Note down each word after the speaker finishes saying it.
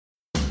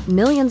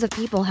Millions of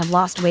people have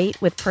lost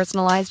weight with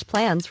personalized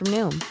plans from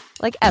Noom.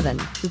 Like Evan,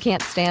 who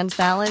can't stand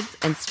salads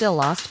and still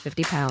lost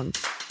 50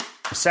 pounds.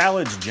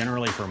 Salads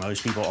generally for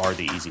most people are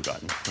the easy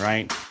button,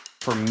 right?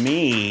 For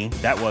me,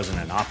 that wasn't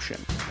an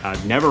option. I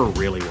never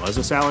really was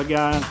a salad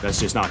guy. That's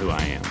just not who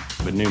I am.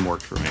 But Noom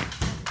worked for me.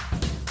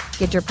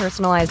 Get your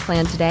personalized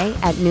plan today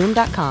at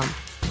Noom.com.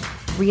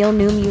 Real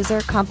Noom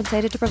user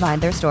compensated to provide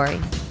their story.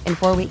 In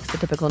 4 weeks, the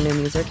typical Noom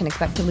user can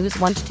expect to lose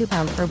 1 to 2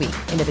 pounds per week.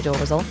 Individual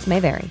results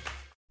may vary.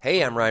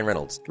 Hey, I'm Ryan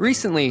Reynolds.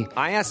 Recently,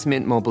 I asked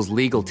Mint Mobile's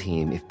legal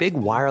team if big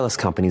wireless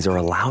companies are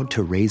allowed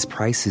to raise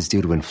prices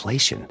due to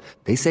inflation.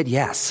 They said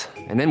yes.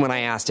 And then when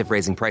I asked if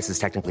raising prices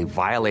technically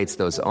violates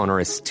those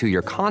onerous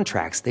two-year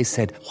contracts, they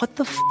said, "What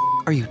the f***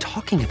 are you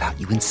talking about,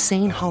 you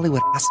insane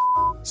Hollywood ass?"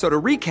 So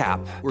to recap,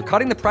 we're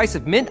cutting the price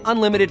of Mint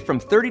Unlimited from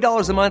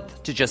 $30 a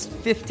month to just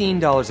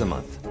 $15 a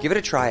month. Give it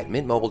a try at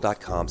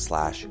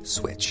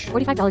mintmobile.com/switch.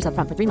 $45 up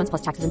front for 3 months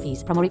plus taxes and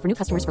fees. Promo rate for new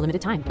customers for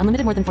limited time.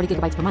 Unlimited more than 40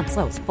 gigabytes per month.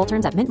 Slows full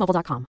terms at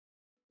mintmobile.com.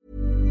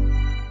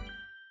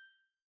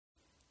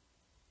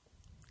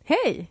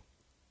 Hej!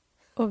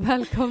 Och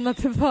välkomna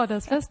till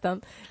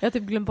vardagsfesten. Jag har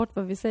typ glömt bort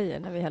vad vi säger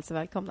när vi hälsar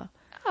välkomna.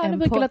 Ja, det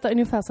brukar låta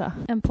ungefär så.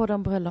 En podd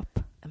om bröllop.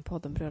 En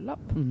podd om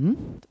bröllop. Mm.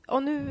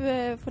 Och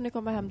nu får ni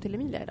komma hem till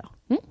Emilia idag.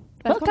 Mm.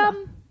 Välkomna.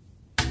 Welcome!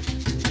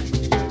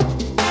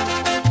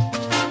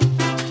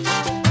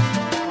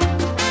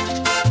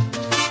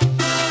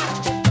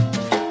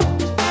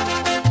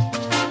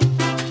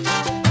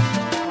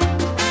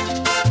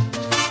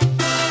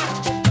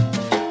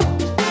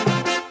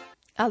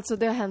 Alltså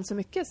det har hänt så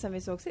mycket sen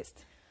vi såg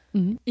sist.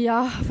 Mm.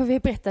 Ja, för vi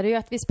berättade ju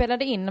att vi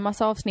spelade in en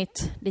massa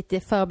avsnitt lite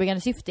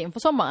förebyggande syfte inför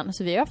sommaren.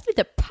 Så vi har haft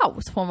lite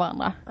paus från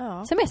varandra.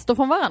 Ja. Semester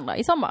från varandra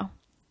i sommar.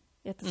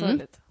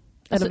 Jättesorgligt.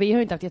 Eller vi har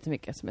ju inte haft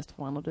jättemycket semester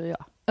för varandra, du och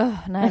jag.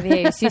 Nej, vi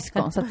är ju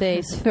syskon så att det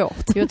är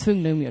svårt. Vi var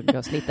tvungna att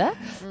umgås lite.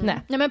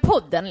 Nej, men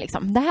podden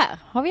liksom, det här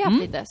har vi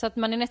haft lite. Så att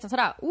man är nästan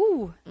sådär,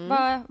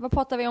 vad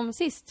pratar vi om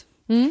sist?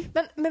 Mm.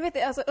 Men vet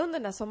du, alltså under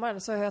den här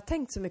sommaren så har jag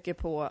tänkt så mycket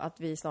på att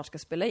vi snart ska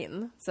spela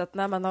in. Så att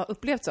när man har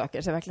upplevt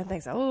saker så har jag verkligen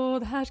tänkt så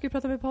det här ska vi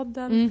prata om i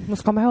podden.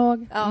 Måste komma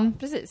ihåg. Ja,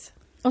 precis.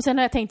 Och sen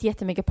har jag tänkt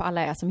jättemycket på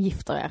alla er som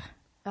gifter er.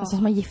 Alltså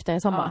som har gift er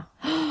i sommar.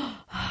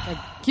 Ja,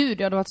 gud,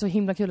 det har varit så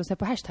himla kul att se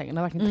på hashtaggen.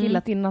 Det har verkligen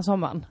trillat in den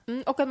sommaren.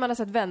 Och att man har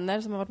sett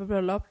vänner som har varit på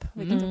bröllop.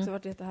 Vilket också har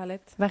varit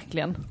jättehärligt.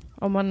 Verkligen.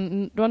 Om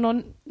man, det var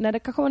någon, när det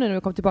kanske var nu när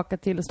vi kom tillbaka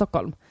till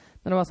Stockholm.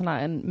 När det var sån här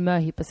en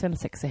möhippe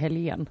svensexa-helg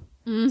igen.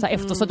 Så här,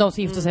 efter så de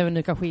som gifter sig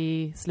nu kanske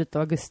i slutet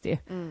av augusti.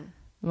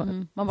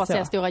 Man bara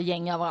ser stora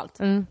gäng överallt.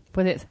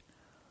 Precis.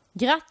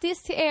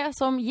 Grattis till er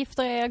som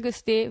gifter er i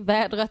augusti.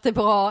 Vädret är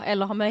bra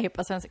eller har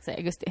möhippa svensexa i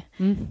augusti.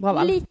 Bra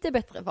val. Lite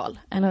bättre val.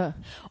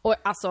 Och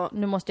alltså,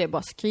 nu måste jag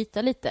bara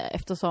skryta lite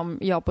eftersom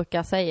jag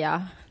brukar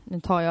säga,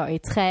 nu tar jag i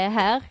trä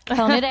här.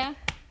 Hör ni det?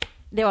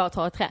 Det var att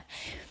ta i trä.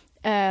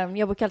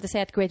 Jag brukar alltid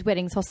säga att Great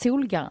Weddings har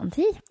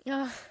solgaranti.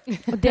 Ja.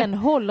 Och den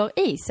håller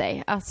i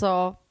sig.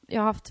 Alltså,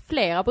 jag har haft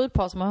flera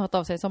brudpar som har hört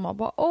av sig i sommar och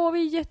bara,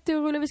 vi är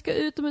jätteoroliga, vi ska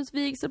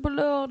utomhusvigsel på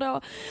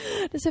lördag.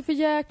 Det ser för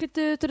jäkligt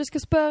ut och det ska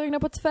spöregna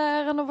på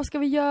tvären och vad ska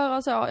vi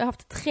göra? Så jag har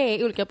haft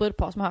 3 olika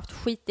brudpar som har haft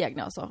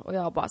skitdiagnoser och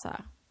jag har bara så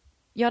här.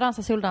 Jag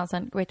dansar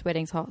soldansen, Great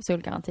Weddings har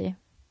solgaranti.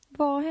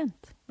 Vad har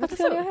hänt? Vad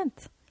tror du har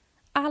hänt?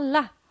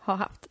 Alla har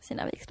haft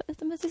sina vigslar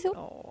utomhus i sol.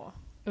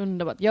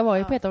 Underbart. Jag var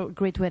ju på ett av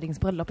Great Weddings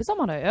bröllop i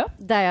sommar då.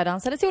 Där jag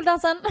dansade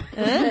soldansen.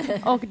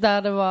 Och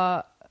där det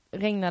var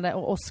regnade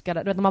och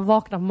åskade. Du vet när man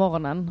vaknar på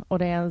morgonen och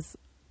det är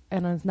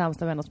en av ens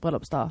närmsta vänners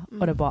bröllopsdag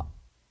och det är bara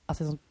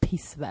alltså sånt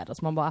pissväder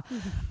så man bara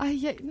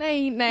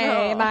nej.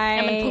 Ja,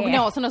 men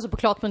prognosen också på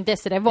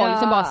klart.se det var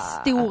liksom bara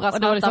stora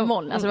svarta liksom,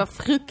 moln. Alltså det var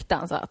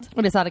fruktansvärt.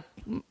 Och det är så här,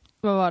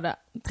 vad var det?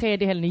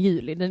 3:e helgen i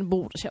juli, den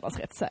borde kännas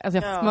rätt så.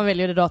 Alltså man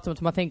väljer det datumet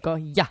som man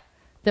tänker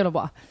det var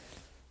bra.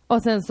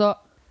 Och sen så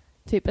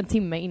typ en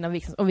timme innan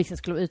vigseln, och vigseln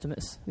skulle vara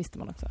utomhus, visste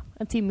man också.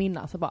 En timme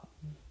innan så bara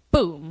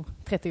boom,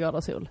 30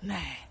 grader sol.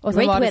 Nej. Och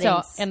så var det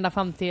så ända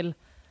fram till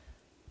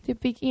typ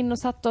vi gick in och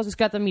satt oss och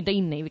skulle äta middag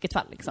inne i vilket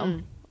fall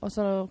liksom. Och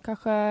så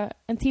kanske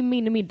en timme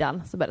in i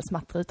middagen så började det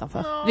smattra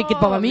utanför. Vilket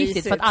bara var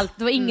mysigt för att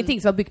det var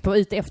ingenting som var byggt på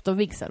ute efter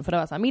vigseln. För det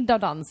var så här middag och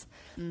dans.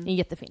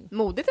 Jättefin.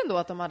 Modigt ändå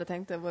att de hade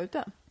tänkt att vara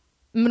ute.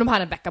 Men de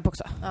hade en backup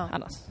också.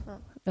 Annars.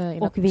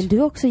 Och vill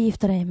du också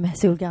gifta dig med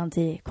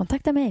solgaranti?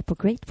 Kontakta mig på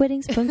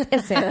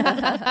greatweddings.se.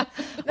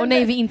 Och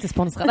nej, vi är inte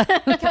sponsrade.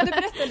 Kan du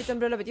berätta lite om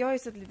bröllopet? Jag har ju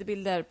sett lite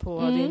bilder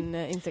på din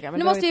Instagram.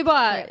 Nu måste vi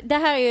bara, det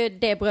här är ju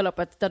det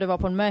bröllopet där du var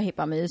på en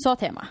möhippa med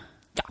USA-tema.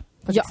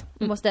 Ja,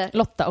 vi måste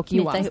Lotta och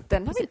Johan. ihop.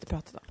 Den har vi inte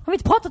pratat om. Har vi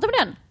inte pratat om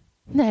den?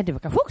 Nej, det var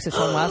kanske också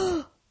somras.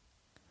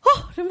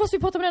 Då måste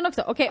vi prata om den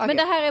också. Okej, men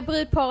det här är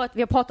brudparet.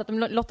 Vi har pratat om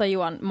Lotta och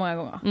Johan många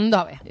gånger. Det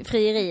har vi.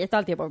 Frieriet,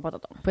 alltid har vi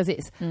pratat om.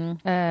 Precis.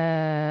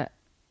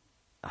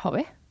 Har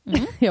vi?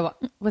 Jag bara,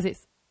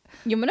 precis.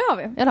 Jo, men det har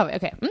vi. Ja, det har vi,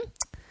 okej.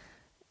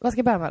 Vad ska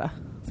jag börja med då?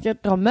 Ska jag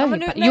dra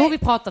möhippan? Jo, vi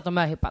pratat om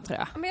möhippan tror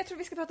jag. Men jag tror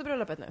vi ska prata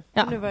bröllopet nu.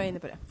 Ja. Nu var jag inne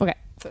på det. Okej.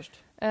 Först.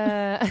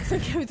 Så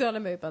kan vi tala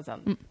möhippan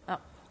sen. Ja.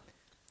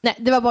 Nej,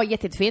 det var bara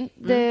jättefint.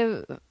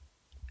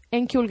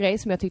 en cool grej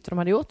som jag tyckte de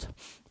hade gjort.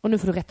 Och nu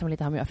får du rätta mig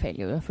lite här om jag har fel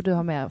ju. För du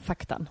har med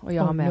faktan och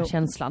jag har med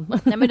känslan.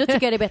 Nej, men då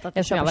tycker jag det är bättre att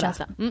du kör på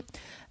känslan.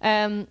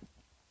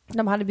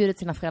 De hade bjudit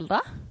sina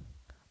föräldrar.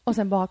 Och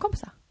sen bara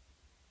kompisar.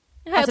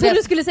 Jag trodde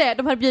du skulle säga att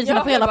de hade bjudit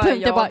sina föräldrar.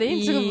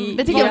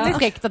 Det tycker jag är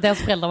fräckt att deras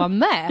föräldrar var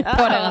med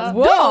på deras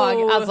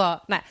dag. Alltså,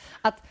 nej.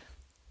 Att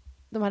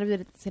de hade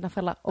bjudit sina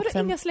föräldrar. Och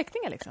sen, inga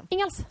släktingar liksom?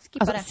 Inga alls.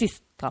 Alltså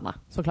systrarna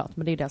såklart.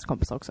 Men det är deras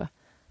kompisar också.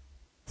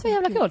 Så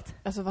jävla coolt.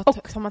 Alltså vad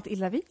tar man inte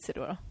illa vid sig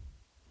då?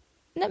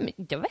 Nej, men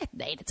jag vet.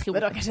 Nej, det tror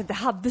jag. Men de kanske inte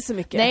hade så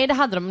mycket. Nej, det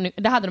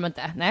hade de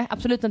inte. Nej,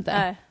 absolut inte.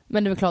 Nej.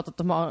 Men det är väl klart att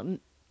de har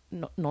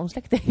någon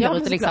släkting där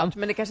ute liksom.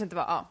 Men det kanske inte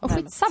var... och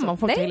skitsamma om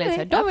folk vill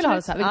läsa. De vill ha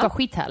det så här. Vilket var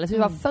skithärligt. Så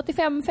vi var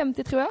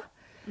 45-50 tror jag.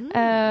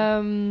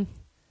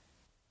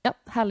 Ja,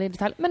 härlig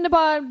detalj. Men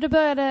det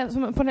började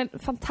som på en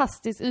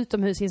fantastisk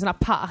utomhus i en sån här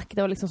park.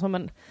 Det var liksom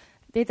som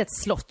det är inte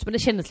ett slott, men det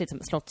kändes lite som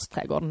en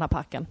slottsträdgård, den här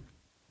parken.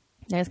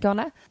 I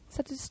Skåne.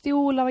 Satt i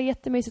stolar, var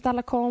jättemysigt,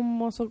 alla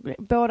kom och så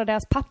båda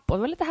deras pappor,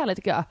 det var lite härligt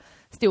tycker jag,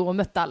 stod och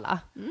mötte alla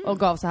och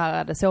gav så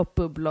här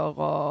såpbubblor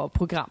och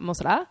program och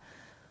sådär.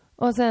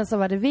 Och sen så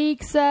var det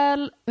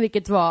vigsel,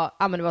 vilket var,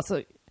 men det var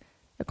så,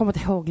 jag kommer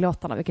inte ihåg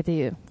låtarna, vilket är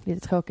ju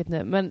lite tråkigt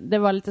nu, men det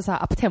var lite så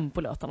här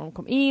uptempo-låtar när de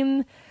kom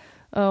in.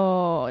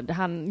 Och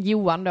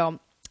Johan då,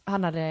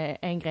 han hade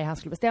en grej han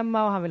skulle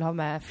bestämma och han ville ha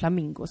med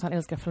flamingos. Han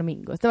älskar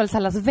flamingos. Det var lite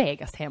Las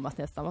Vegas-temat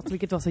nästan,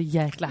 vilket var så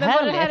jäkla härligt.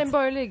 Men var det här en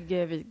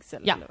borgerlig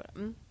vigsel? Ja.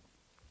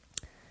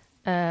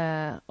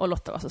 Och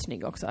Lotta var så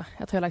snygg också.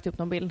 Jag tror jag lagt upp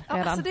någon bild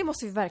redan. Alltså det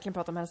måste vi verkligen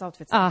prata om hennes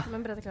outfits.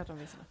 Men berätta klart om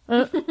vigseln.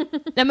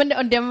 Nej,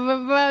 men det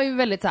var ju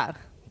väldigt så här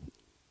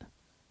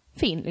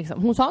fin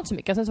liksom. Hon sa inte så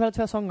mycket. Sen så var det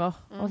 2 sånger.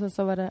 Och sen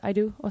så var det I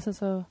do. Och sen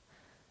så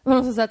var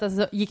de så att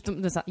alltså,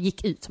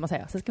 gick ut som man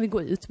säger. Sen ska vi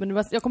gå ut.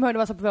 Men jag kommer ihåg det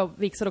var så på vår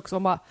vigsel också.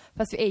 Bara,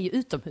 fast vi är ju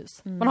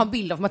utomhus. Man har en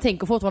bild av, man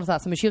tänker fortfarande så här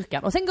som i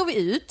kyrkan. Och sen går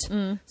vi ut.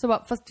 Så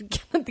bara, fast du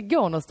kan inte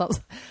gå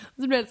någonstans.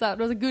 Så blev det så här,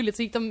 det var så gulligt.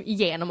 Så gick de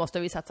igenom oss där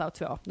vi satt så här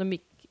 2. De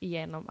gick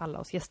igenom alla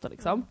oss gäster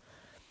liksom.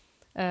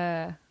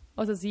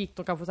 Och sen så gick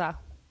de kanske så här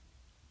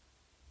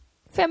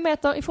 5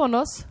 meter ifrån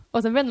oss.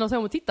 Och sen vände de sig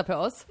om och tittade på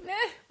oss.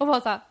 Och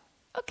var så här,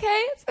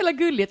 okej, spela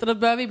gulligt. Och då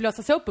började vi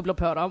blåsa såpbubblor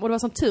på dem. Och det var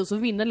sån tur så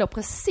vinden låg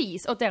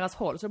precis åt deras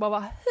håll. Så det bara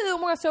var hur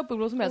många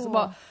såpbubblor som helst.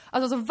 Bara,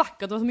 alltså så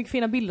vackert, det var så mycket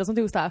fina bilder som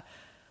togs där.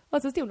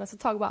 Och så stod de så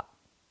ett tag och bara,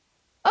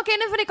 okej,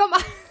 nu får ni komma.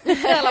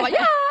 Alla bara,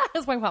 ja!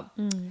 Jag sprang fram.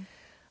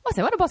 Och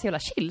sen var det bara så jävla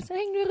chill. Sen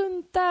hängde vi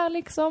runt där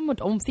liksom. Och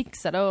de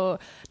fixade.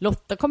 Och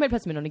Lotta kom helt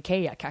plötsligt med någon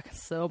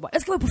Ikea-kasse. Och bara,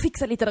 jag ska vara på och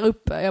fixa lite där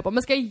uppe. Jag bara,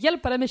 men ska jag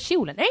hjälpa dig med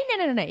kjolen?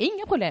 Nej,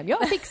 inga problem.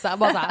 Jag fixar.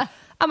 Bara så här.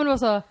 Ja, men det var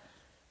så...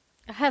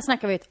 Här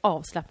snackar vi ett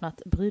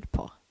avslappnat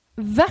brudpar.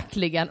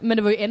 Verkligen. Men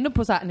det var ju ändå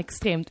på så här en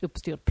extremt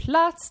uppstyrd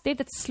plats. Det är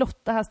inte ett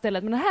slott det här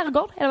stället. Men en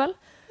herrgård är det väl?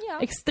 Ja.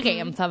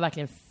 Extremt här,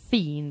 verkligen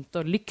fint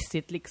och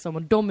lyxigt liksom.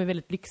 Och de är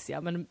väldigt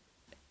lyxiga.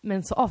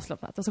 Men så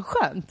avslappnat och så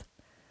skönt.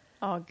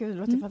 Ja, gud, det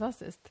låter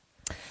fantastiskt.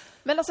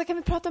 Men alltså kan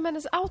vi prata om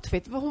hennes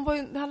outfit?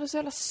 Hon hade så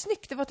jävla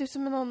snyggt. Det var typ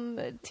som någon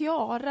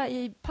tiara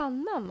i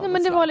pannan. Nej,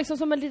 men det var liksom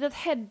som ett litet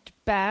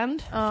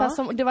headband. Fast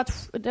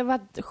det var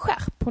ett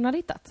skärp hon hade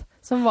hittat.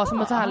 Som var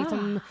som ett så här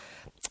liksom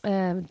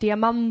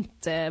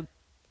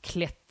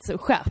diamantklätt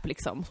skärp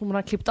liksom. Som hon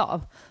hade klippt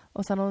av.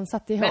 Och sen har hon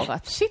satt i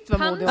håret. Shit vad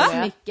modig hon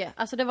är. Mycket.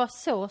 Alltså det var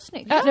så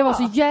snyggt. Ja, det var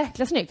så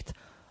jäkla snyggt.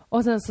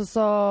 Och sen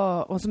så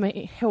och så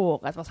med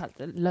håret var så här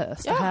lite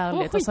löst och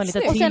härligt. Och så lite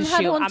och sen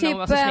hade hon typ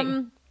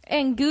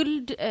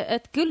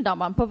ett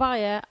guldarmband på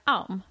varje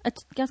arm.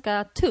 Ett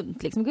ganska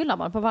tunt liksom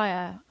guldarmband på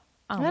varje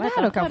arm. Ja, det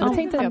här då kanske. Jag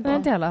tänkte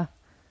inte heller.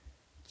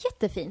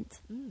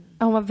 Jättefint.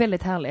 Ja, hon var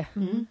väldigt härlig.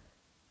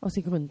 Och så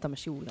gick runt där med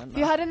kjolen.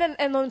 Jag hade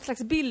en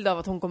slags bild av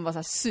att hon kommer vara så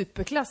här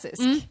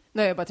superklassisk.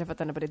 Nu har jag bara träffat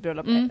henne på ditt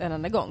bröllop en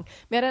enda gång.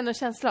 Men jag hade en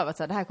känsla av att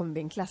så här, det här kommer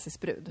bli en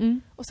klassisk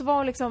brud. Och så var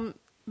hon liksom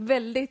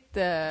väldigt...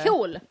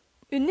 cool.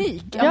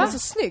 Unik, men så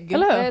snygg.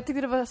 Jag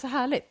tyckte det var så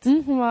härligt.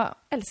 Hon var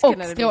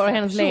älskade och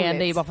hennes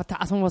leende är bara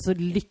fantastiskt. Hon var så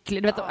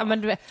lycklig. Du vet,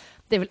 men det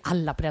är väl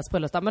alla på deras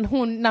bröllop. Men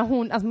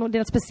alltså, det är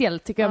något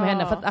speciellt tycker jag med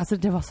henne. För att alltså,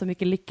 det var så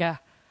mycket lycka.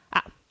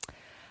 Ja.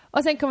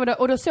 Och sen kommer det,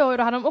 och då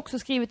hade de också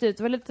skrivit ut,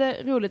 det var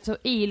lite roligt, så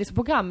i liksom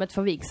programmet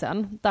för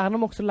vigseln, där hade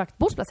de också lagt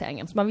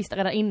bordsplaceringen. Så man visste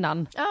redan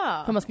innan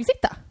hur man skulle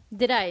sitta.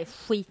 Det där är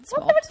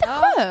skitsmart. Ja, det var lite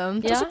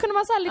skönt. Och så kunde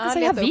man säga lite så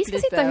här, vi ska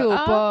sitta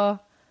ihop och...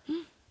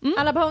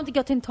 Alla behöver inte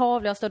gå till en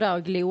tavla och stå där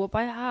och glo och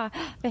bara,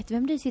 vet du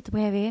vem du sitter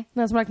bredvid?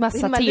 Någon som har lagt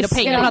massa tid och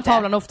pengar på den här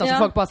tavlan ofta, så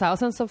folk bara så här, och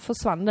sen så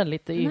försvann den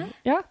lite i...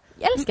 Ja.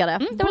 Jag älskar det.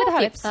 Det var lite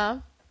härligt. Ja.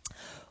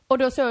 Och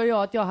då såg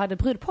jag att jag hade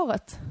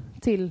brudparet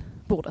till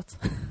bordet.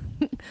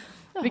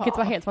 Vilket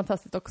var helt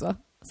fantastiskt också.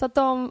 Så att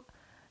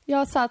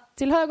jag satt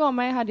till höger om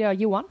mig hade jag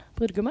Johan,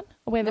 brudgummen,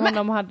 och bredvid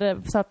honom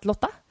hade satt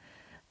Lotta.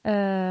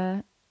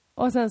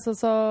 Och sen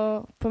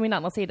så på min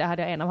andra sida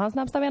hade jag en av hans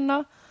närmsta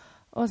vänner.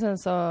 Och sen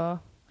så...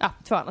 Ja,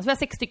 2 andra. Så vi var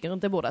 6 stycken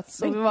runt det bordet.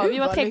 Så vi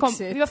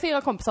var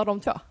 4 kompisar av de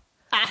 2.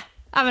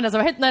 Men alltså,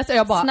 var helt nice.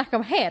 Jag bara... Snacka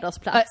om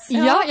hedersplats.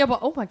 Ja, jag bara,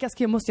 oh my god,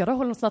 måste jag då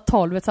hålla något sånt här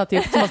tal, vet, så att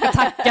man ska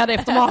tacka det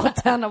efter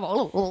maten.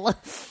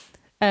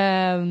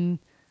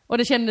 Och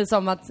det kändes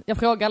som att, jag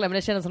frågade aldrig, men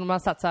det kändes som att man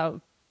satt så här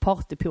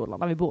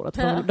partypolarna vid bordet.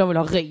 För de vill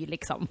ha röj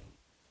liksom.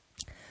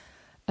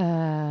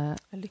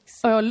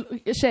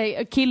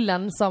 Och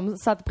killen som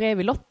satt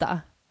bredvid Lotta,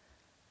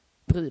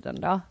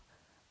 bruden då,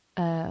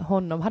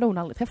 honom hade hon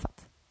aldrig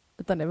träffat.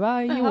 Utan det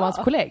var Johans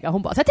kollega.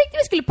 Hon bara, så jag tänkte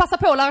vi skulle passa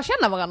på att lära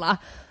känna varandra.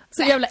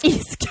 Så jävla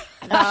isk.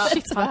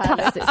 Shit,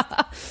 fantastiskt.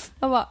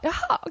 Jag bara,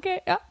 jaha, okej,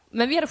 ja.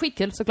 Men vi hade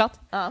skitkul såklart.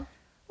 Ja.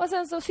 Och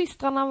sen så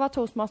systrarna var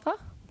toastmaster.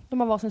 De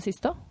har varsin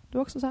syster. Det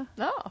var också så här.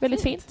 Ja,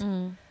 väldigt fint.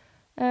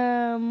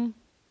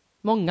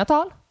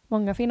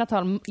 Många fina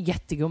tal.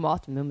 Jättegod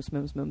mat. Mums.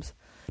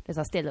 Det är så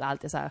här, ställer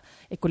alltid så här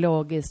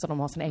ekologiskt och de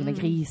har sina egna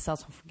grisar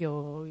som får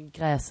gå i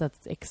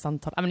gräset x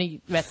antal. Ja men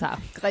ni vet så här.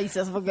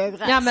 Grisar som får gå i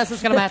gräset. Ja men så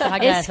ska de äta det här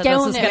gräset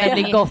och så ska det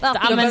bli gott. Ja,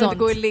 de behöver inte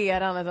gå i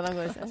leran utan de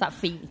går i så här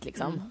fint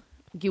liksom.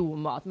 God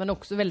mat men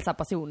också väldigt så här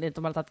personligt.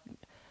 De hade tagit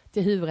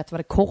till huvudrätt var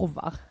det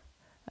korvar.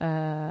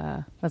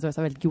 Alltså det var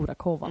så väldigt goda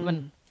korvar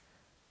men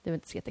det var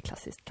inte så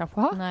jätteklassiskt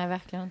kanske. Nej,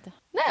 verkligen inte.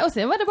 Nej, och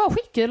sen var det bara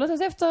skitkul och sen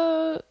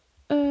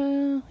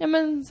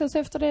så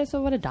efter det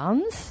så var det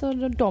dans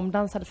och de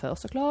dansade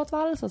först såklart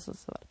vals och så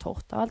var det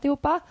tårta och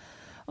alltihopa.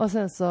 Och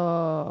sen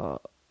så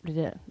blev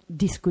det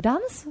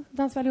diskodans,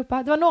 dansade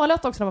allihopa. Det var några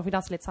låtar också där man fick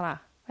dansa lite sådana,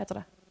 vad heter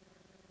det?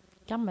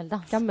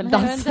 Gammeldans. Ja,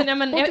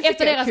 men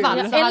efter deras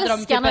vals så hade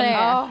de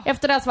typ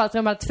efter deras vals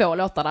de hade 2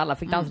 låtar där alla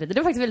fick dansa lite. Det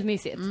var faktiskt väldigt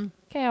mysigt.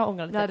 Kan jag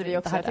ångra lite? Det hade vi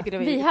också.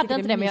 Vi hade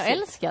inte det, men jag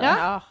älskar det.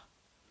 Ja.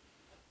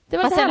 Det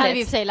var sen hade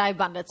vi för sig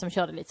livebandet som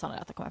körde lite sådana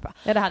låtar, kommer jag på.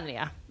 Ja, det hade ni,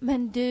 ja.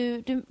 Men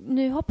du,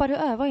 nu hoppar du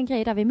över en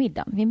grej där vid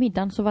middagen. Vid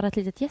middagen så var det ett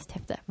litet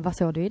gästhäfte. Vad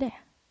såg du i det?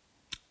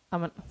 Ja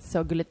men,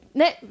 så gulligt.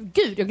 Nej,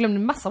 gud, jag glömde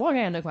massa bra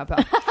grejer nu, kommer jag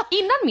på.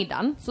 Innan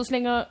middagen så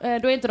slänger,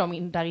 då är inte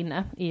de där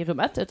inne i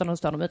rummet, utan de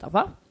står de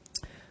utanför.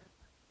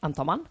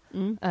 Antar man.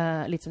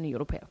 Lite som ni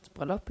gjorde på ert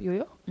bröllop,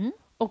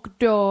 Och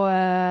då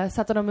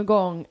satte de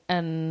igång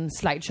en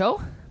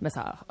slideshow med så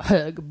här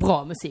hög,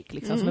 bra musik,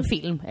 liksom, som en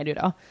film är det ju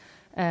då.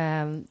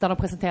 Där de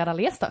presenterade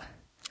alla gäster.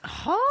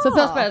 Aha. Så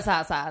först började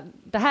det så här,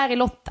 det här är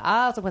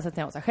Lotta, och så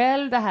presenterar hon sig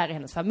själv, det här är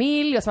hennes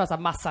familj, och så var det så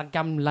här massa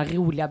gamla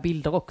roliga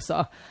bilder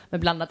också. Men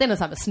blandat ändå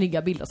så här med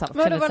snygga bilder. Så här,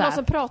 men det var någon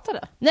som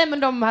pratade? Nej, men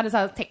de hade så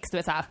här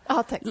text, så här.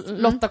 Aha, text.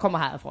 Lotta kommer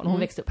härifrån, hon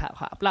växte upp här och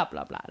här, bla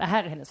bla bla. Det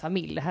här är hennes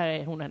familj, det här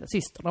är hon och hennes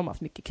syster, de har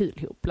haft mycket kul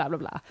ihop, bla bla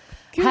bla.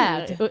 Gud.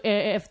 Här,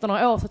 efter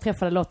några år så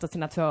träffade Lotta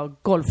sina 2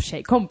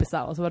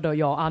 golftjejkompisar, och så var då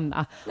jag och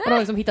Anna. Och de har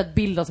liksom hittat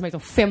bilder som är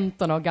liksom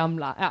 15 år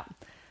gamla, ja.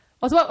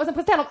 Och sen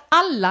presenterade de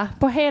alla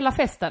på hela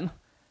festen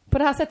på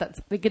det här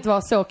sättet, vilket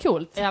var så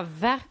coolt. Ja,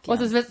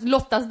 verkligen. Och så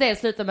Lottas del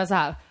slutade med så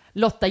här: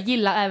 Lotta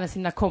gillar även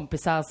sina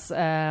kompisars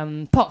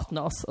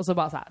partners. Och så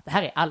bara så här: det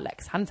här är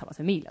Alex, han är tillsammans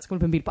med Emilia, så kommer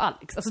på en bild på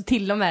Alex. Alltså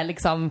till och med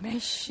liksom.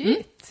 Men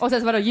shit. Och sen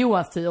så var det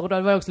Johans tur, och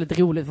då var det också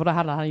lite roligt, för då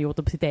hade han gjort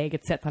det på sitt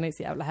eget sätt. Han är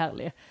så jävla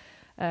härlig.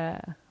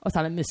 Och så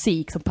här med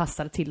musik som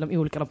passade till de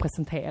olika de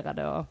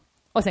presenterade,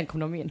 och sen kom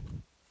de in.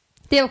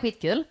 Det var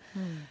skitkul.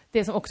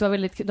 Det som också var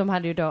väldigt, de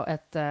hade ju då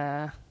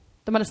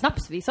de hade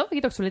snapsvisor,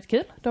 vilket också var lite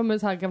kul. De är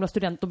så här gamla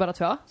studenter båda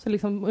 2. Så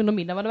liksom under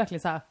middagen var det verkligen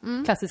så här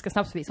klassiska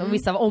snapsvisor. Och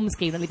vissa var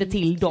omskrivna lite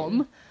till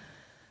dem.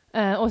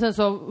 Och sen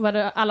så var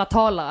det alla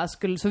talare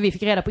så vi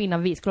fick reda på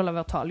innan vi skulle hålla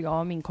vårt tal, jag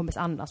och min kompis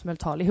Anna som höll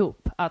tal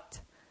ihop,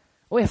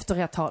 och efter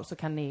ert tal så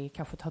kan ni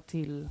kanske ta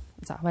till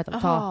så här, vad heter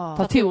det?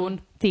 Ta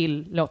ton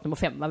till låt nummer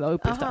 5 av våra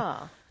uppgifter.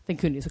 Den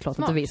kunde ju såklart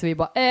inte vi, så vi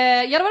bara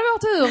ja, det var vår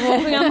tur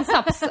och sjunga en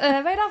snaps. Vad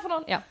är det här för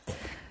någon? Ja.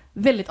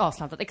 Väldigt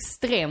avslappnat,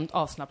 extremt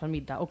avslappnad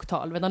middag och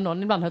tal. Vet du,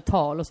 någon ibland hör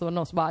tal och så var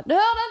någon som bara, det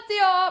hörde inte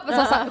jag!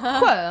 Men så här,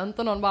 skönt,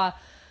 och någon bara,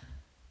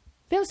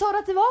 vem sa det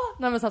att det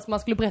var? Nej, men så att man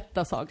skulle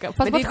berätta saker.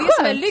 Fast men det är det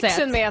som är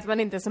lyxen med att man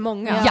inte är så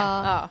många.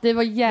 Ja. Det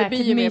var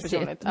jäkligt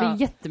mysigt. Det är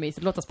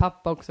jättemysigt. Lottas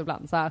pappa också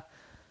ibland så här.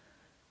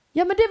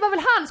 Ja, men det var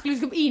väl han skulle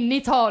liksom in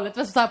i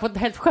talet så här, på ett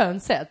helt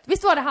skönt sätt.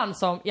 Visst var det han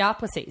som, ja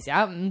precis,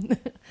 ja.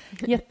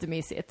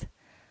 Jättemysigt.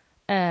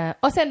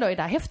 Och sen då i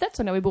det här häftet,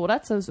 så när vi vid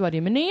bordet så var det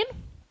ju menyn.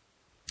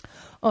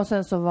 Och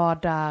sen så var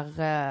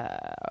där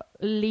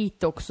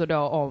lite också då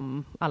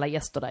om alla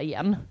gäster där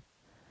igen.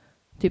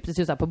 Typ det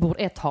ser ut så här, på bord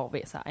 1 har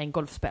vi så här, en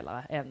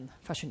golfspelare, en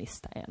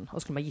fashionista,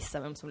 och skulle man gissa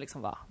vem som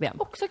liksom var vem.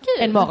 Också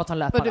kul. En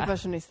maratonlöpare. Var du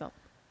fashionista?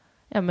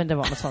 Ja, men det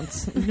var något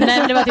sånt. Nej,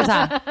 men det var typ så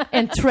här,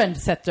 en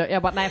trendsetter.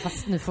 Jag bara, nej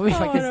fast nu får vi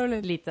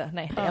faktiskt lite,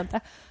 nej det är inte.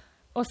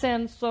 Och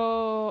sen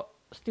så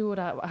stod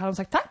där, hade de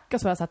sagt tack,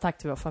 och så var jag så här, tack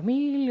till vår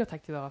familj och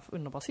tack till våra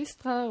underbara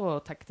systrar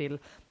och tack till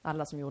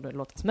alla som gjorde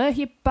Lottas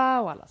möhippa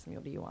och alla som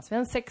gjorde Johans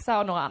svensexa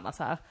och några andra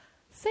så här.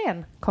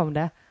 Sen kom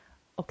det,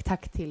 och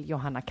tack till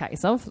Johanna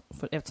Kaiser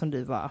eftersom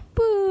du var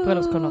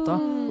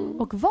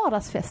bröllopskoordinator, och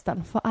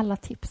vardagsfesten för alla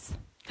tips.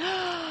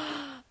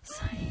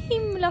 Så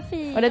himla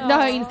fint. Och det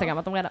har jag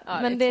instagrammat om redan,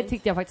 men det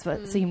tyckte jag faktiskt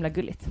var så himla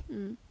gulligt.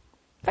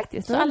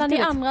 Faktiskt. Så alla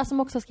ni andra som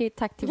också skrivit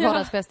tack till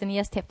vardagsfesten i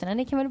gästhäfterna,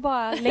 ni kan väl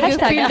bara lägga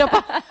upp bilder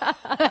på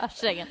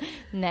hashtaggen.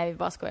 Nej, vi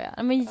bara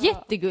skojar. Men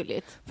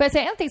jättegulligt. Får jag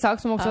säga en till sak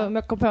som också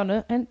jag kom på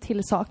nu, en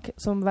till sak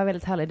som var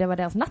väldigt härlig, det var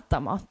deras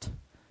nattamat.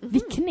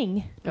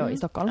 Vickning då i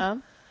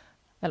Stockholm.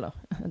 Eller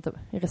inte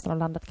i resten av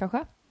landet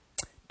kanske.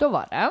 Då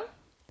var det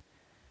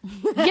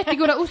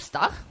jättegoda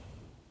ostar.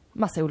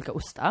 massa olika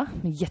ostar.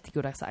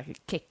 Jättegoda så här,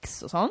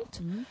 kex och sånt.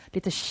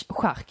 Lite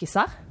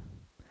charkisar.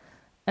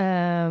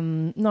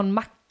 Någon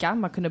macka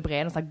man kunde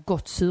breda, något så här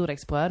gott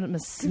surdegsbröd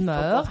med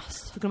smör.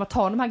 Så kunde man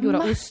ta de här goda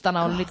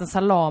ostarna och en liten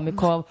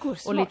salamikorv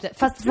och lite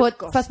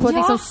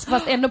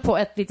fast ändå på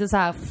ett lite så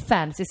här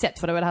fancy sätt,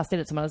 för det var det här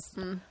stället som man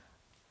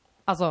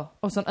alltså,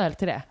 och så en öl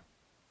till det.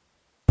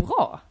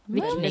 Bra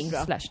vickning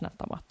 /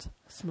 nattamat.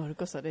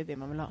 Smörgåsar, det är det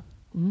man vill ha.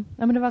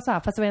 Ja, men det var så här,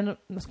 fast det var ändå,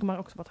 då ska man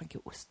också bara tänka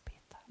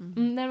ostbitar.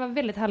 Det var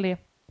väldigt härlig.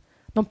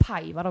 Någon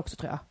paj var det också,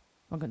 tror jag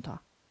man kunde ta.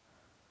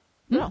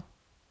 Bra.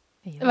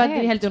 Det var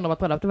ett helt underbart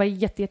bröllop. Det var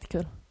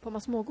jättekul. Får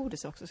man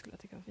smågodis också, skulle jag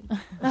tycka var fint.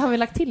 Jag har vi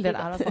lagt till det där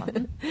alltså.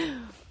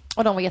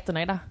 Och de var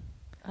jättenöjda.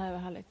 Ja, det var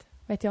härligt.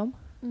 Vet jag om.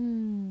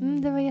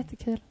 Det var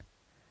jättekul.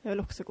 Jag vill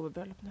också gå på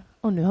bröllop nu.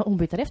 Och nu har hon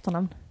bytt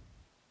efternamn.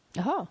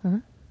 Jaha.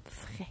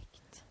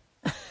 Fräckt.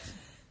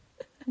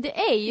 Det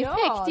är ju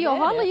fräckt. Jag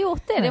har aldrig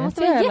gjort det. Det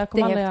måste vara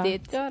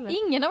jättehäftigt.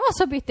 Ingen av oss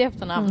har bytt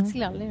efternamn.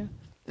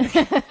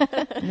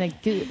 Nej,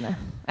 gud nej.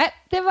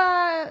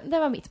 Det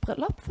var mitt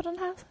bröllop för den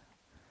här.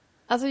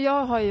 Alltså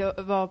jag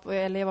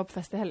var på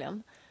fest i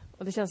helgen.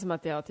 Och det känns som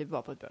att jag typ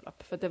var på ett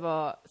bröllop. För att det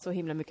var så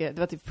himla mycket, det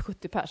var typ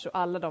 70 pers. Och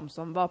alla de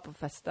som var på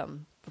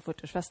festen, på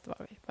 40-årsfest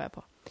var jag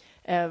på.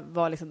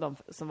 Var liksom de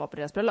som var på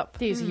deras bröllop.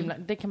 Det är ju så himla,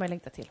 det kan man ju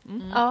längta till.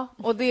 Ja,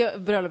 och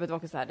det bröllopet var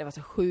också så här, det var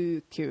så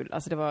sjukt kul.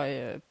 Alltså det var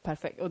ju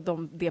perfekt. Och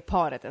det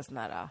paret är sån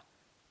här,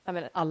 jag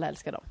menar, alla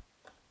älskar dem.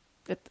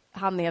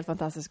 Han är helt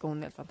fantastisk och hon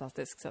är helt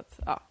fantastisk. Så att,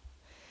 ja.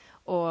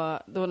 Och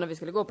då när vi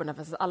skulle gå på den här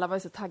festen, alla var ju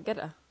så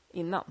taggade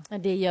innan. Ja,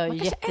 det gör ju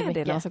jättemycket. Man kanske är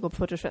det när man ska gå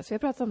på 40-årsfest. Vi har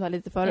pratat om det här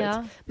lite förut. Ja.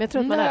 Men jag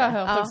tror att man har är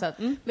jag hört också.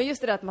 Men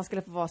just det där att man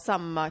skulle få vara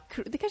samma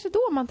crew, det är kanske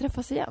då man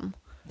träffas igen.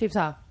 Typ så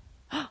här.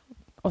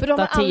 För de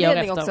har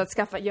anledning också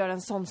att göra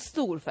en sån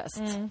stor fest.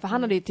 För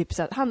han hade ju typ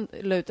så här, han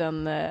la ut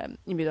en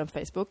inbjudan på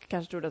Facebook.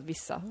 Kanske trodde att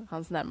vissa,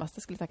 hans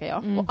närmaste, skulle tacka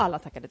ja. Och alla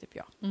tackade typ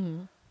ja.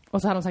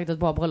 Och så hade de sagt ett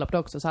bra bröllop då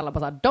också. Så alla bara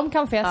såhär, de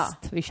kan fest,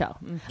 vi kör.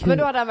 Men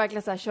då hade han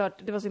verkligen så här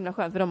kört, det var så himla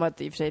skönt. För de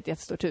hade i och för sig ett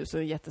jättestort hus och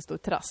en jättestor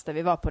terrass där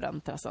vi var på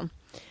den terrassen.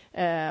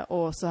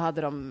 Och så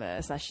hade de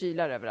så här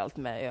kylar överallt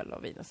med öl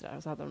och vin och sådär.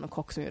 Och så hade de en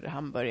kock som gjorde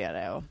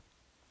hamburgare och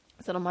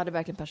så de hade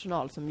verkligen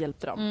personal som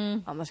hjälpte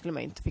dem. Annars skulle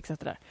man ju inte fixa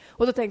det där.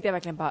 Och då tänkte jag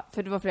verkligen på,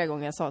 för det var flera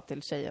gånger jag sa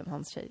till tjejen,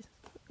 hans tjej,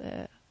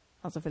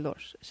 han som fyllde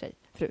års tjej,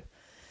 fru.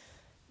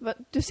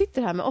 Du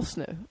sitter här med oss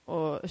nu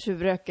och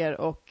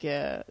tjuvröker och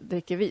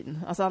dricker vin.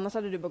 Alltså annars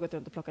hade du bara gått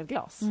runt och plockat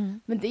glas.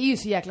 Men det är ju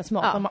så jäkla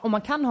smart. Ja. Om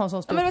man kan ha en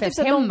sån stor men fest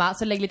typ hemma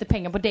så lägg lite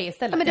pengar på det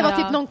istället. Ja, men det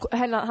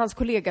var typ hans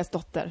kollegas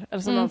dotter.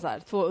 Eller så någon så här,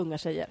 2 unga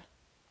tjejer.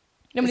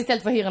 Ja, men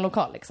istället för att hyra en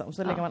lokal liksom.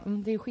 Så lägger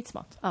man, det är ju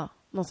skitsmart. Ja,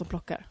 någon som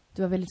plockar.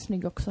 Du var väldigt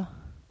snygg också.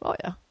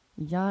 Ja.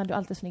 Ja, du är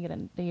alltid snygg i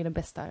den. Det är ju den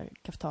bästa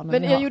kaftanen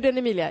Men vi jag har. gjorde en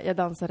Emilia. Jag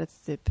dansade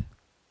typ.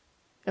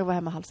 Jag var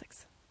hemma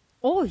 5:30.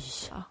 Oj!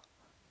 Ja.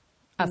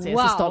 Alltså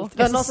jag är så stolt.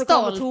 Det var någon som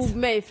kom och tog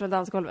mig från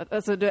dansgolvet.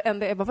 Alltså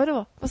jag bara,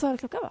 vadå? Vad sa du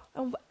klockan var?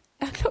 Hon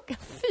bara, klockan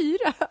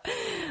 4.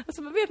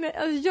 Alltså vet ni,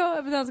 alltså, jag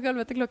är på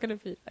dansgolvet och klockan är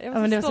 4. Jag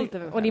var så stolt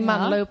över mig. Och din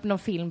man la upp någon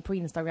film på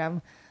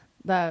Instagram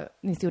där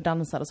ni stod och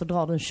dansade och så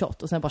drar du en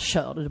shot och sen bara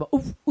kör du. Du bara,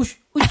 usch.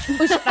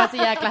 Alltså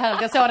jäkla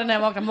härligt. Jag såg den när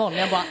jag vaknade på morgonen.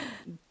 Jag bara,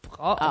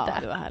 bra det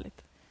där. Det var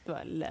härligt. Det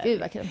var lätt. Gud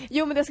vad kul.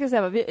 Jo, men det ska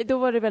jag säga, då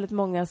var det väldigt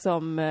många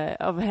som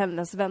av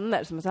hennes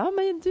vänner som sa,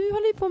 men du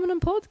håller ju på med någon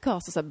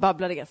podcast och så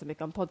babblade ganska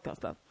mycket om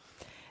podcasten.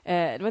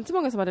 Det var inte så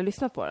många som hade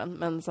lyssnat på den,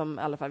 men som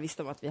i alla fall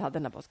visste om att vi hade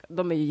den här podcasten.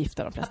 De är ju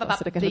gifta de flesta,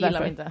 så det kanske det är gillar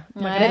därför. vi inte.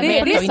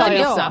 Nej, det sa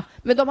jag. också.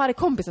 Men de hade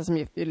kompisar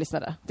som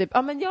lyssnade. Typ,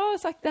 men jag har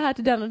sagt det här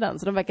till den och den,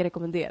 så de verkar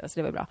rekommendera, så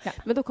det var bra. Ja.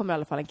 Men då kommer i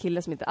alla fall en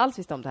kille som inte alls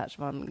visste om det här,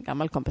 som var en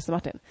gammal kompis till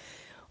Martin.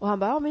 Och han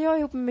bara, men jag är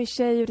ihop med min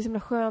tjej och det är så himla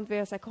skönt. Vi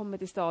har så här kommit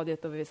till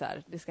stadiet och vi är så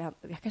här, det ska hända.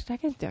 Det här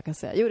kan jag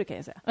säga. Jo, det kan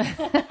jag säga.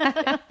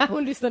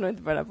 Hon lyssnar nog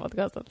inte på den här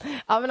podcasten.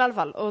 Ja, men i alla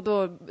fall. Och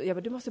då, jag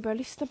bara, du måste börja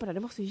lyssna på den.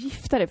 Du måste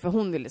gifta dig, för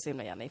hon ville så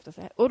himla gärna gifta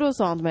sig. Och då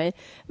sa han till mig,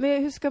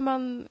 men hur ska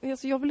man,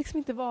 alltså, jag vill liksom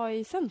inte vara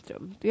i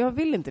centrum. Jag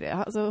vill inte det.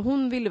 Alltså,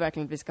 hon ville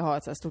verkligen att vi ska ha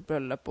ett så här stort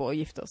bröllop och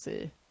gifta oss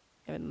i,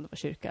 jag vet inte om det var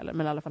kyrka eller,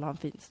 men i alla fall ha en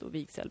fin stor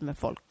vigsel med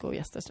folk och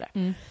gäster och sådär.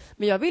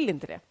 Men jag vill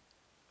inte det.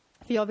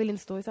 För jag vill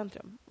inte stå i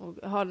centrum. Och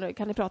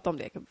kan ni prata om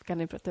det? Kan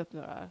ni prata upp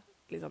några,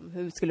 liksom,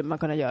 hur skulle man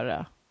kunna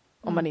göra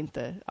om man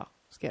inte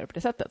ska göra på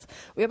det sättet?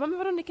 Och jag bara, men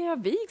vadå, ni kan göra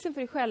vigseln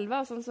för er själva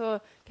och sen så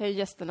kan ju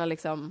gästerna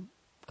liksom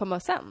komma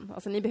sen.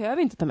 Alltså ni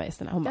behöver inte ta med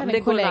gästerna. Hon bara, men det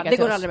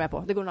går hon aldrig med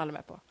på. Det går hon aldrig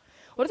med på.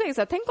 Och då tänkte jag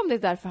så här, tänk om det är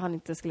därför han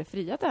inte skulle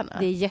fria till henne.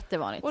 Det är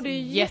jättevanligt. Och det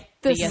är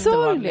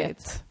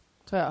jättesorgligt.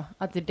 Tror jag.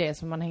 Att det är det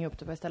som man hänger upp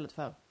det på istället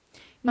för.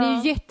 Det är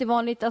ju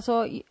jättevanligt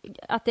alltså,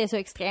 att det är så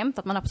extremt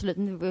att man absolut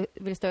inte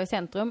vill stå i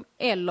centrum.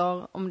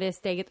 Eller om det är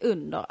steget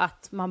under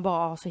att man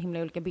bara har så himla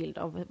olika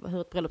bilder av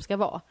hur ett bröllop ska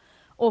vara.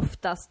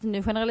 Oftast,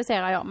 nu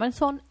generaliserar jag, men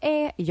sån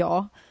är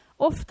jag.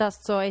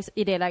 Oftast så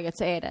i det läget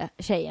så är det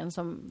tjejen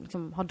som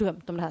liksom har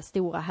drömt om det här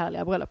stora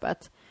härliga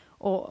bröllopet.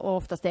 Och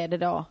oftast är det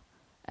då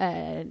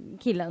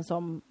killen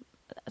som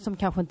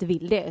kanske inte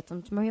vill det.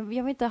 Utan,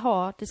 jag vill inte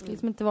ha, det ska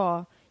liksom inte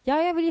vara...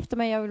 Ja, jag vill gifta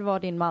mig, jag vill vara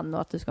din man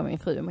och att du ska vara min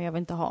fru. Men jag vill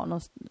inte ha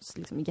någon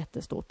liksom,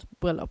 jättestort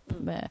bröllop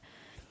med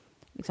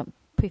liksom,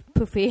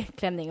 puffig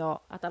klänning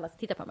och att alla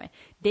tittar på mig.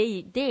 Det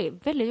är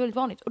väldigt, väldigt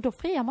vanligt. Och då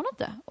friar man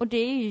inte. Och det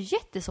är ju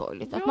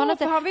jättesorgligt. Att man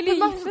inte, för han vill ju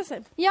gifta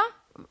sig. Ja,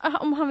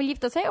 om han vill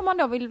gifta sig, om man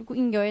då vill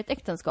ingå i ett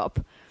äktenskap.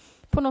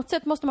 På något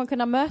sätt måste man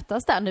kunna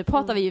mötas där. Nu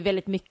pratar vi ju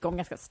väldigt mycket om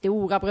ganska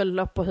stora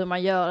bröllop och hur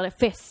man gör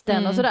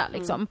festen och sådär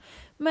liksom.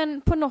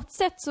 Men på något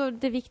sätt så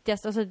det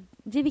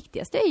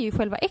viktigaste är ju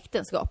själva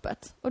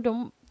äktenskapet. Och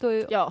då det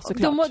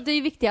är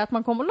ju viktigt att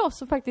man kommer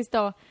loss och faktiskt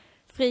då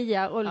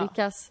friar och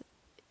lyckas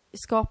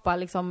skapa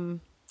liksom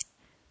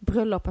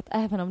bröllopet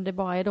även om det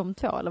bara är de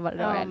två eller vad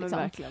det är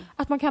liksom.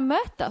 Att man kan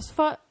mötas,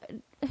 för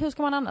hur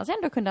ska man annars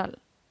ändå kunna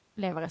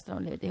leva resten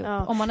av livet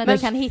ihop om man inte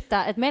kan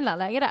hitta ett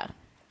mellanläge där.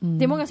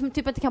 Det är många som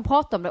typ inte kan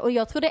prata om det, och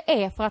jag tror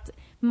det är för att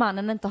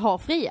mannen inte har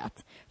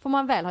friat. För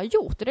man väl har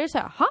gjort det, det är så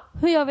här,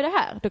 hur gör vi det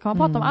här? Då kan man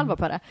prata om allvar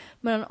på det.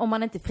 Men om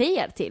man inte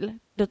friar till,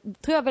 då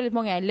tror jag väldigt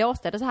många är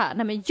låsta så här,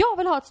 nej men jag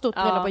vill ha ett stort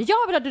bröllop och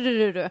jag vill ha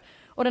du.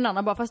 Och den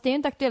andra bara, fast det är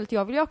inte aktuellt,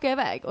 jag vill åka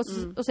iväg. Och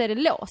så är det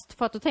låst,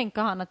 för att då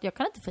tänker han att jag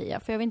kan inte fria,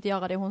 för jag vill inte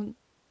göra det hon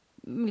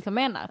liksom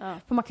menar.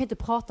 För man kan inte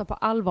prata på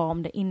allvar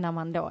om det innan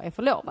man då är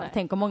förlovad,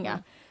 tänker många.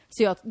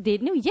 Så det är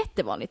nog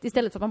jättevanligt,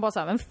 istället för att man bara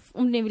säger, men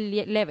om ni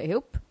vill leva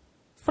ihop,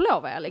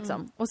 förlova er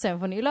liksom. Och sen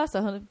får ni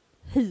lösa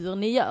hur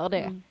ni gör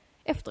det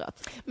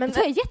efteråt. Men det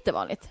är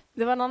jättevanligt.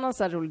 Det var en annan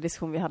så här rolig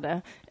diskussion vi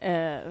hade.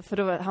 För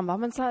då han bara,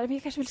 men så här, vi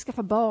kanske vill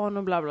skaffa barn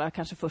och bla bla,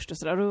 kanske först och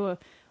sådär. Då,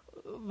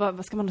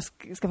 vad ska man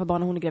skaffa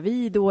barn när hon är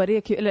gravid? Då är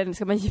det kul. Eller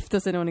ska man gifta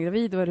sig när hon är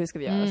gravid? Då är det, hur ska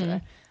vi göra?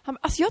 Sådär.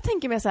 Alltså jag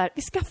tänker mig så här,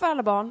 vi skaffar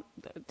alla barn.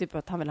 Typ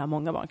att han vill ha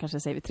många barn, kanske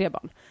säger vi 3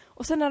 barn.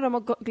 Och sen när de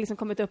har liksom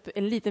kommit upp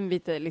en liten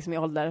bit liksom i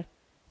ålder,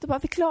 då bara,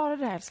 vi klarar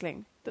det här,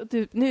 älskling.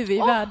 Nu är vi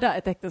värda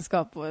ett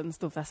äktenskap och en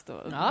stor fest och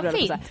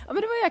fint. Ja, men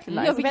det var jäkligt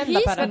nice. Jag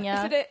fick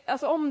för det,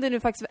 alltså om det nu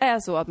faktiskt är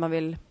så att man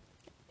vill,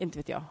 inte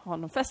vet jag, ha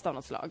någon fest av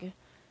något slag.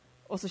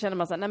 Och så känner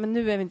man så här, nej men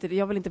nu är vi inte,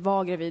 jag vill inte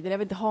vara gravid, eller jag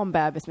vill inte ha en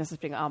bebis som jag ska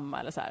springa och amma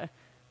eller så här.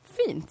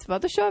 Fint,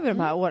 då kör vi de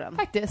här åren.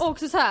 Faktiskt. Och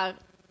också så här,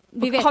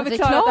 vi vet har vi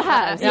klarat det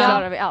här så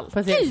klarar vi allt.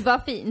 Gud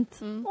vad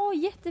fint.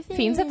 Jättefint.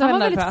 Finns ett han var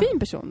en väldigt fin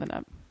person, den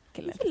där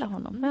killen. Jag gillar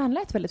honom. Men han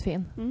lät väldigt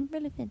fin.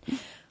 Väldigt fin.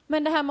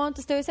 Men det här med att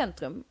inte stå i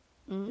centrum,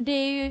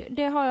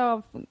 det har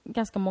jag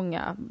ganska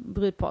många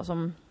brudpar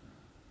som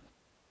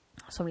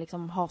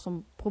liksom har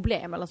som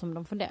problem eller som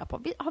de funderar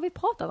på. Har vi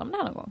pratat om det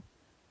här någon gång?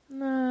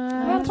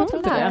 Nej, jag tror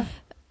inte det.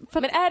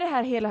 Men är det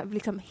här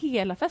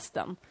hela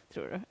festen,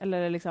 tror du? Eller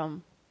är det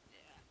liksom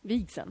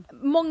vigseln?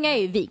 Många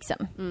är ju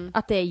vigseln.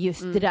 Att det är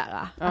just det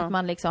där. Att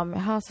man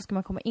liksom, så ska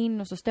man komma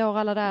in och så står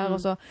alla där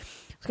och så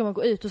ska man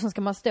gå ut och sen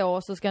ska man stå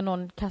och så ska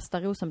någon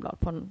kasta rosenblad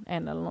på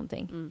en eller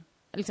någonting.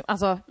 Liksom,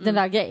 alltså den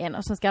där grejen.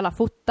 Och sen ska alla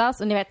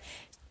fotas. Och ni vet,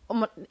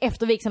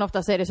 efter vigseln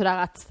ofta så är det sådär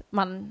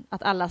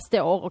att alla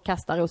står och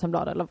kastar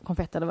rosenblad eller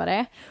konfetti eller vad det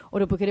är. Och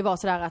då brukar det vara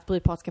sådär att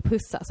brudparet ska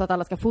pussa så att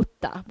alla ska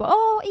fota. Bara,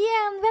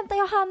 igen, vänta,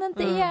 jag hann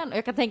inte igen. Och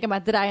jag kan tänka mig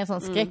att det där är en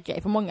sån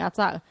skräckgrej för många, att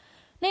så här,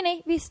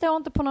 nej, vi står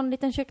inte på någon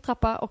liten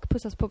köktrappa och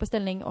pussas på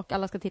beställning och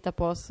alla ska titta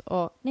på oss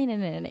och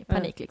nej,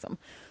 panik liksom.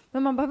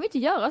 Men man behöver inte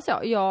göra så.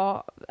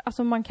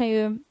 Alltså man kan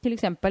ju till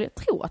exempel, jag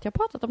tror att jag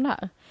har pratat om det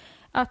här,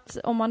 att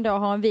om man då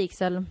har en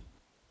vigsel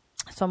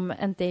som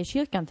inte är i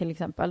kyrkan till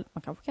exempel,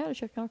 man kanske kan göra det i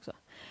kyrkan också,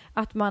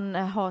 att man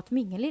har ett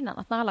mingel innan,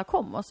 att när alla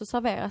kommer så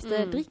serveras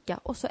det dricka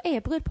och så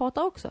är brudparet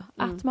där också,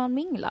 att man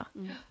minglar.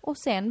 Och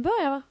sen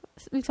börjar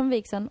liksom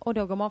vigseln och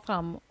då går man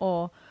fram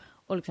och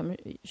liksom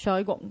kör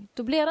igång.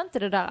 Då blir det inte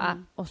det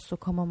där och så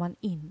kommer man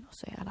in och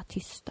så är alla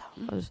tysta.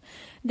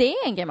 Det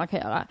är en grej man kan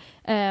göra.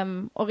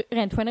 Och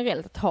rent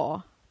generellt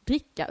att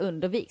dricka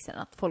under vigseln,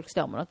 att folk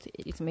står med något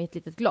liksom i ett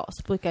litet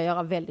glas, brukar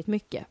göra väldigt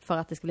mycket för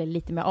att det ska bli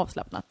lite mer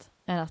avslappnat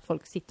än att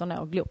folk sitter ner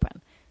och glor på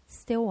en.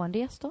 Stående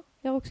gäster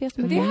gör också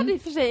jättemycket. Det hade i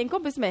och för sig en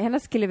kompis med mig,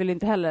 hennes kille ville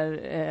inte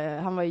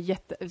heller, han var ju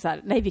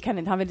nej vi kan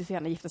inte, han ville så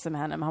gärna gifta sig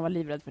med henne, men han var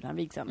livrädd för den här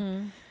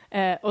vigseln.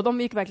 Och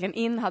de gick verkligen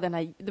in,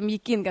 de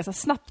gick in ganska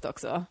snabbt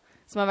också.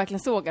 Så man verkligen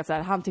såg att så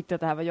här, han tyckte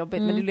att det här var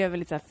jobbigt, men det blev väl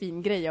lite så här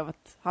fin grej av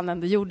att han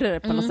ändå gjorde det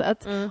på något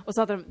sätt. Och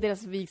så att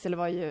deras vigsel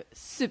var ju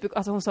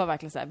alltså hon sa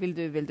verkligen så här,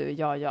 vill du,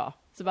 ja.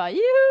 Så bara,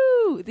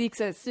 juhu! Det gick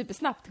så här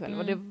supersnabbt själv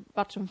och det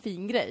var som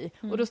fin grej.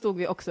 Och då stod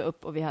vi också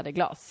upp och vi hade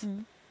glas.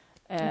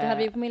 Det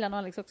hade vi på Milan och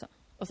Alex också.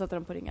 Och satte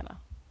dem på ringarna.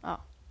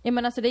 Ja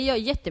men alltså det gör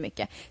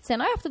jättemycket. Sen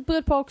har jag haft ett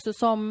brudpar också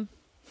som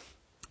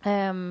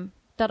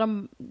där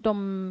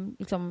de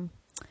liksom,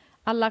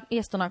 alla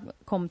gästerna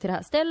kom till det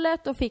här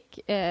stället och fick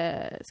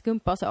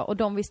skumpa och så. Och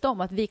de visste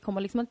om att vi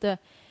kommer liksom inte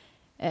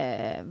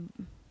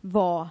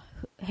vara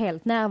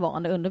helt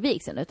närvarande under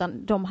vigseln,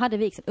 utan de hade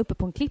vigseln uppe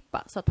på en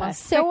klippa. Så att man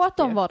såg att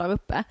de var där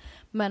uppe,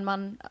 men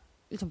man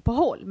liksom på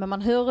håll, men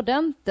man hörde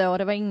inte och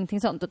det var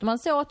ingenting sånt. Utan man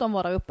såg att de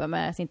var där uppe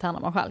med sin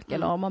tärnamarschalk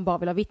eller om man bara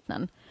vill ha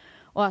vittnen.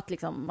 Och att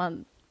liksom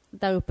man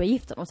där uppe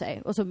gifte de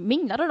sig. Och så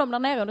minglade de där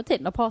nere under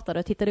tiden och pratade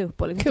och tittade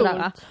upp och liksom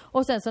sådär.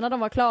 Och sen så när de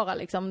var klara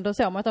liksom, då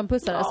såg man att de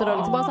pussade. Så då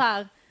liksom bara så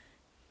här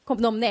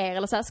kom de ner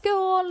eller så här,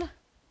 skål!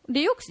 Det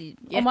är ju också,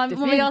 om man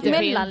vill göra ett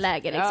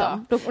mellanläge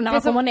liksom. Då, när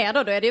man kommer ner då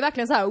är det ju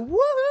verkligen så här,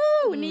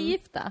 woho! Ni är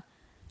gifta.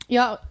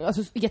 Ja,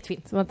 alltså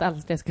jättefint. Det var inte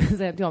alls det jag skulle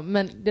säga till dem.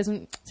 Men det som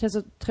känns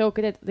så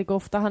tråkigt är att det går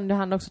ofta hand i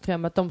hand också, tror jag,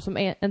 med att de som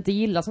inte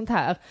gillar sånt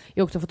här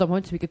är också för att de har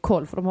inte så mycket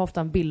koll, för de har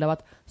ofta en bild av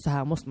att så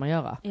här måste man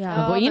göra. Ja,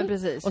 man går in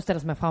precis. och ställer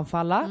sig med framför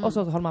alla och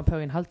så håller man på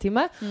i en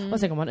halvtimme och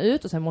sen går man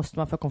ut och sen måste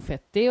man få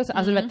konfetti och så,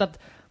 alltså du vet att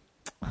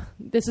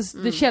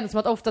det känns som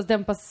att oftast den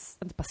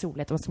inte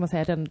personligheten, vad ska man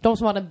säga, de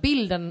som har den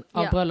bilden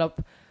av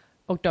bröllop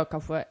och då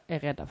kanske är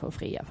rädda för att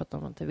fria för att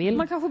de inte vill.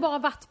 Man kanske bara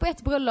varit på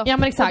ett bröllop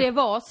men exakt. och det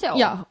var så.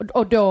 Ja,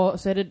 och då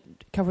så är det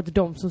kanske inte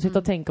de som sitter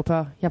och tänker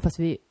på, ja fast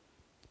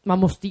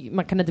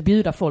man kan inte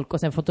bjuda folk och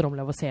sen får inte de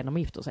lov att se när de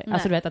gifter sig. Nej.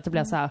 Alltså du vet att det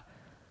blir så här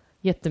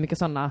jättemycket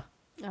sådana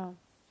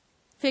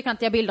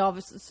fyrkantiga bilder av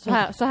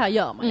så här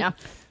gör man, ja.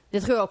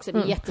 Det tror jag också, det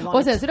är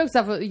jättevanligt. Och sen så är det också så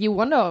här, för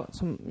Johan då,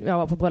 som jag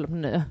var på bröllop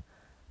nu,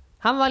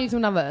 han var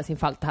liksom nervös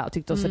inför allt det här och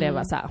tyckte också det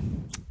var så här.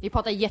 Vi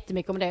pratar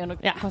jättemycket om det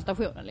under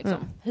konsultationen liksom.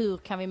 Hur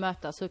kan vi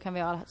mötas? Hur kan vi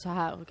göra så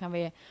här? Hur kan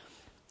vi...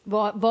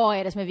 Vad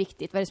är det som är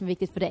viktigt? Vad är det som är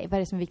viktigt för dig? Vad är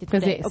det som är viktigt för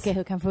dig? Okej,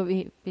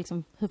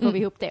 hur får vi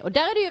ihop det? Och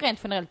där är det ju rent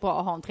generellt bra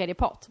att ha en tredje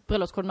part,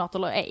 bröllopskoordinator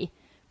eller ej.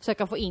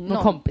 Försöka få in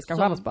någon kompis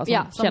kanske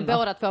som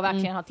båda två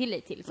verkligen har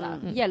tillit till. Så här.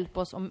 Hjälp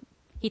oss att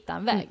hitta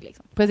en väg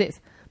liksom.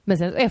 Precis. Men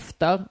sen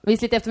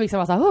efter vigseln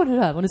var så här, det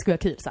där och nu ska jag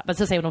kul. Så här. Men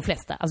så säger de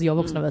flesta, alltså jag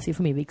var också nervös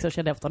inför min vigsel och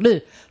kände efter,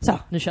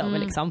 nu kör vi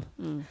liksom.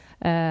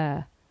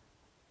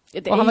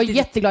 Och han var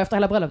jätteglad efter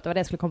hela bröllopet, det var det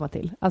jag skulle komma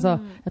till. Alltså,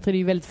 jag tror det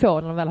är väldigt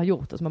få när de väl har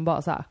gjort det, så man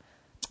bara så här,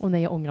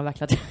 nej, jag ångrar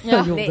verkligen att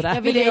jag gjorde det.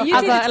 Det är ju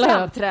lite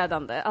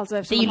framträdande. Alltså,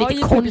 det är ju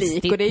lite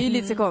konstigt. Och det är ju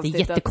lite så konstigt. Det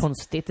är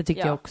jättekonstigt, det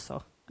tycker jag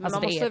också. Men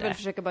alltså, man måste väl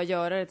försöka bara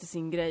göra det till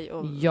sin grej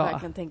och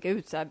verkligen tänka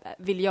ut så här,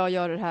 vill jag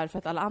göra det här för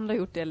att alla andra har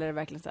gjort det, eller är det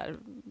verkligen så här,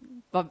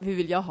 hur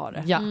vill jag ha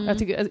det? Ja, jag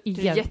tycker det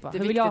är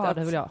jätteviktigt. Hur vill jag ha det?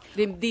 Hur vill jag?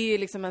 Det är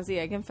liksom ens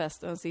egen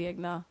fest och ens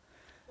egna...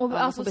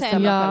 Och alltså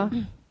sen,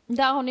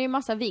 där har ni ju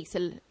massa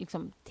vigsel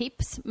liksom,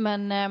 tips,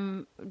 men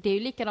det är ju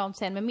likadant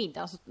sen med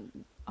middagen. Alltså,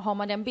 har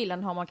man den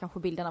bilden har man kanske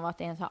bilden av att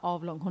det är en så här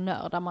avlång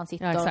honnör där man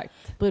sitter,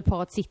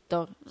 brudparet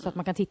sitter så att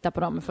man kan titta på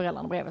dem med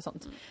föräldrarna bredvid och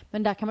sånt.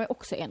 Men där kan man ju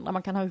också ändra.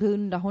 Man kan ha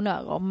runda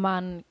honnörer.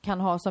 Man kan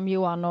ha som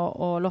Johan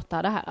och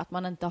Lotta det här, att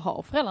man inte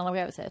har föräldrarna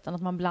bredvid sig utan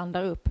att man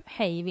blandar upp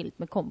hej vilt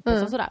med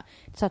kompis och sådär.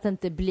 Så att det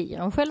inte blir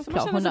en självklar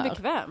honnör. Så man känner sig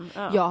bekväm.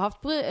 Ja. Jag har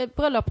haft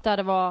bröllop där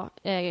det var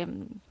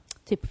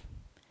typ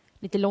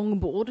lite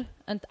långbord.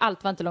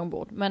 Allt var inte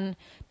långbord, men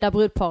där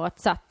brudparet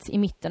satt i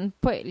mitten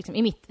på,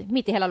 liksom,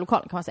 mitt i hela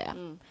lokalen kan man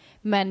säga.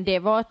 Men det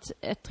var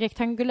ett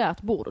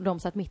rektangulärt bord och de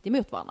satt mitt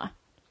emot varandra.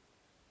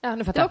 Ja,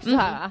 nu fattar jag. Det är också så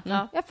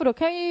här. Ja, för då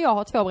kan ju jag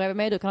ha två bredvid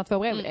mig, du kan ha två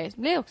bredvid dig.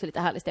 Det blir också lite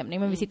härlig stämning,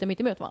 men vi sitter mitt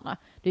emot varandra.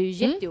 Det är ju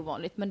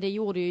jätteovanligt, men det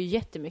gjorde ju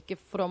jättemycket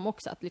för dem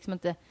också att liksom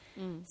inte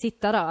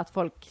sitta där, att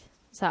folk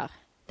så här,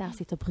 där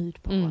sitter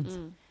brudparet.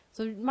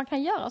 Så man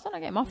kan göra sådana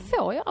grejer. Man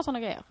får göra sådana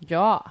grejer.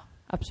 Ja,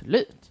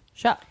 absolut.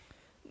 Kör.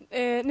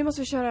 Nu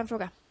måste vi köra en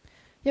fråga.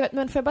 Jag vet,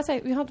 men får jag bara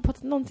säga, vi har inte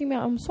pratat någonting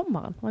mer om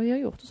sommaren, vad vi har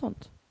gjort och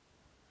sånt.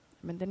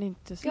 Men den är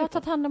inte så. Jag har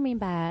tagit hand om min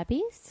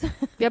bebis.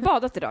 Vi har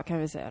badat idag kan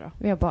vi säga då.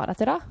 Vi har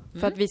badat idag.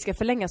 För att vi ska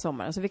förlänga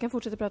sommaren, så vi kan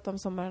fortsätta prata om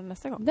sommaren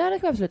nästa gång. Det kan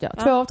vi absolut göra.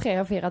 2 av 3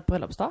 har firat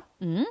bröllopsdag.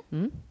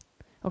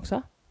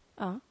 Också.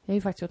 Ja. Jag har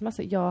ju faktiskt gjort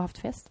massor. Jag har haft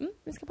fest.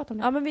 Vi ska prata om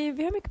det. Ja, men vi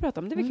har mycket att prata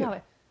om. Det blir kul.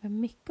 Vi har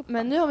mycket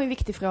men nu har vi en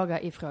viktig fråga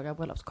i Fråga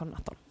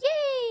bröllopskoordinatorn.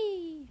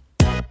 Yay!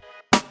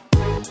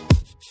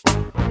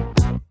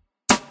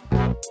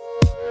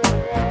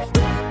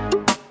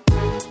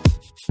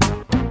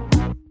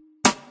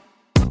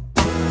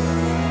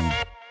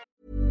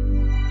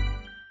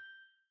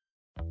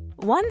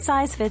 One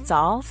size fits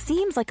all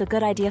seems like a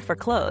good idea for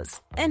clothes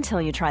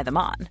until you try them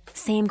on.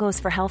 Same goes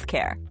for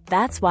healthcare.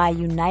 That's why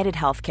United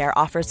Healthcare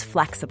offers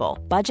flexible,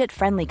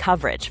 budget-friendly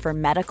coverage for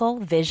medical,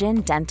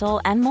 vision,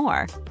 dental, and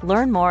more.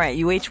 Learn more at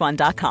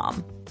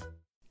uh1.com.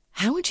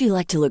 How would you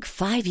like to look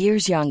 5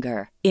 years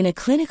younger? In a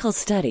clinical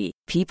study,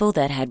 people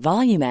that had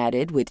volume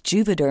added with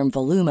Juvederm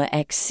Voluma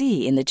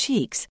XC in the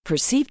cheeks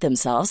perceived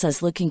themselves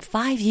as looking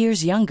 5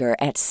 years younger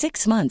at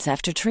 6 months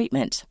after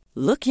treatment.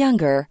 Look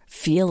younger,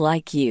 feel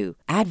like you.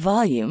 Add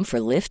volume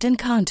for lift and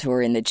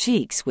contour in the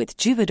cheeks with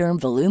Juvederm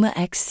Voluma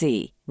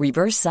XC.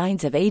 Reverse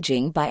signs of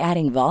aging by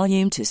adding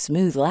volume to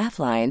smooth laugh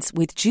lines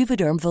with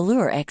Juvederm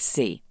Volure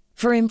XC.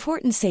 For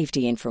important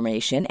safety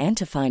information and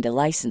to find a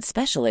licensed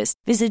specialist,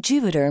 visit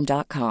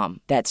Juvederm.com.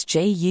 That's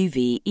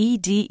JUVEDERM.com.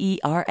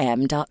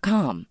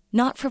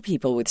 Not for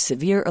people with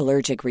severe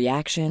allergic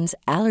reactions,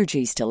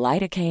 allergies to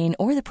lidocaine,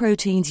 or the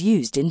proteins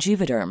used in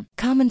Juvederm.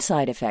 Common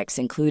side effects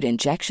include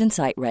injection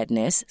site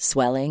redness,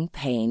 swelling,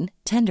 pain,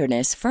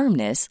 tenderness,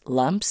 firmness,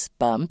 lumps,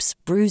 bumps,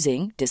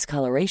 bruising,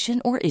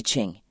 discoloration, or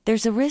itching.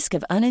 There's a risk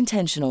of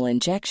unintentional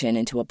injection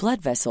into a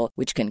blood vessel,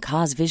 which can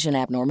cause vision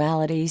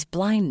abnormalities,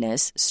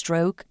 blindness,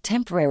 stroke,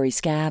 temporary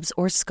scabs,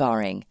 or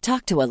scarring.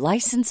 Talk to a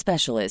licensed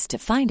specialist to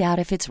find out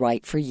if it's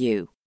right for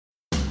you.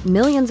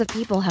 Millions of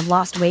people have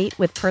lost weight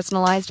with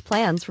personalized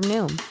plans from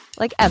Noom.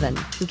 Like Evan,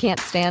 who can't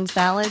stand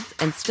salads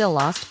and still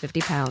lost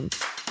 50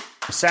 pounds.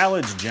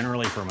 Salads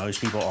generally for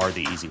most people are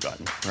the easy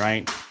button,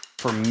 right?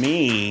 For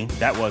me,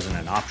 that wasn't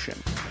an option.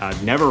 I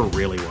never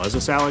really was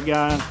a salad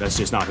guy. That's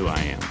just not who I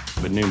am.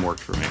 But Noom worked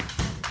for me.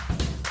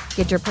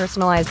 Get your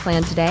personalized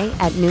plan today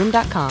at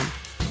Noom.com.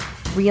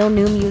 Real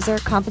Noom user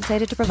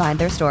compensated to provide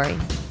their story.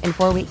 In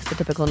 4 weeks, the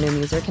typical Noom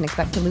user can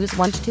expect to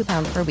lose 1 to 2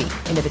 pounds per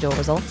week. Individual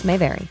results may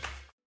vary.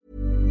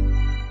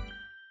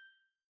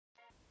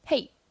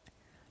 Hej!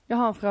 Jag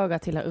har en fråga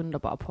till er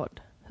underbara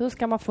podd. Hur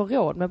ska man få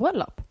råd med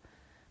bröllop?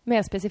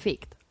 Mer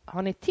specifikt,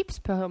 har ni tips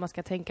på hur man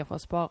ska tänka för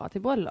att spara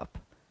till bröllop?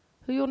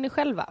 Hur gjorde ni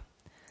själva?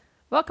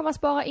 Vad kan man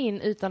spara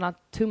in utan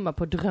att tumma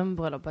på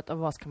drömbröllopet och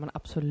vad ska man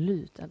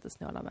absolut inte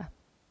snåla med?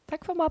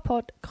 Tack för en bra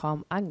podd.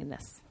 Kram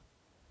Agnes.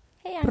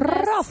 Hej Agnes.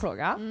 Bra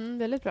fråga.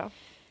 Väldigt bra.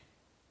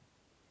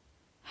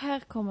 Här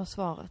kommer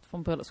svaret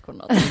från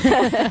bröllopskunder.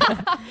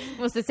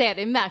 Måste säga,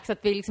 det märks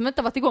att vi liksom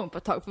inte har varit igång på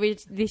ett tag.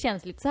 För det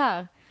känns lite så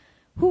här.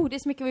 Det är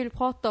så mycket vi vill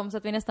prata om så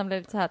att vi nästan blir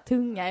lite så här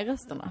tunga i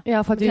rösterna.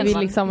 Ja, för att vi vill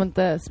liksom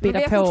inte spida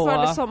på. Men vi har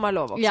fortfarande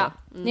sommarlov också. Ja,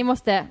 ni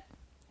måste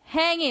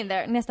hang in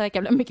there. Nästa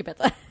vecka blir mycket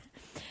bättre.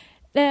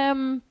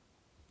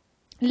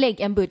 Lägg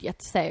en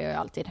budget, säger jag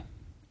alltid.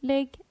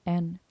 Lägg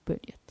en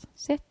budget.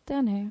 Sätt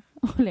den ner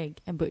och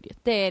lägg en budget.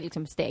 Det är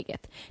liksom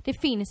steget. Det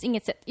finns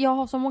inget sätt. Jag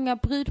har så många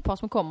brudpar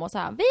som kommer och så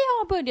här, vi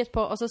har budget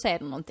på, och så säger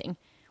de någonting.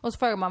 Och så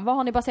frågar man, vad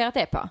har ni baserat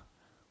det på?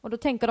 Och då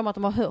tänker de att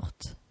de har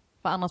hört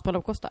vad andras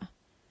bröllop kostar.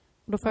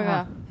 Och då frågar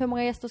jag, hur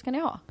många gäster ska ni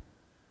ha?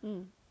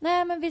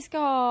 Nej, men vi ska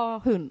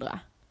ha 100.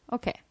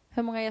 Okej.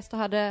 Hur många gäster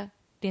hade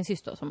din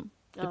syster som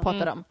du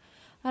pratade om?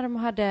 Ja, de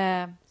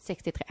hade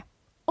 63.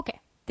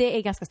 Okej. Det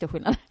är ganska stor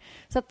skillnad.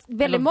 Så att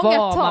väldigt många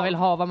vad man vill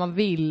ha, vad man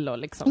vill och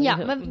liksom. Ja,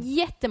 men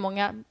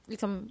jättemånga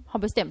liksom har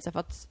bestämt sig för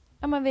att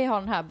men vi har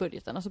den här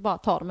budgeten och så bara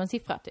tar de en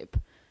siffra typ.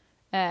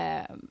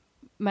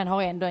 Men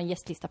har ändå en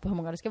gästlista på hur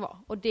många det ska vara.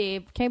 Och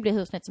det kan ju bli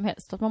hur snett som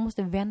helst. Så att man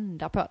måste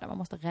vända på det. Man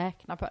måste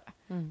räkna på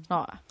det.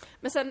 Snarare.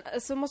 Men sen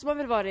så måste man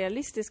väl vara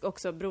realistisk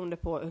också beroende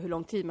på hur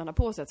lång tid man har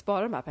på sig att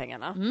spara de här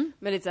pengarna.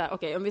 Men lite så här,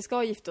 okej, om vi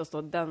ska gifta oss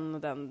då den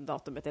och den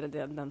datumet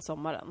eller den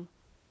sommaren.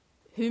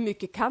 Hur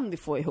mycket kan vi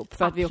få ihop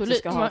för att vi också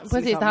ska ha ett,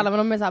 precis, det handlar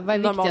om så här, vad är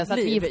viktigast, att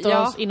vi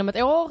gifter oss inom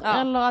ett år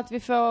eller att vi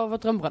får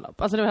vårt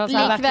drömbröllop? Alltså det är så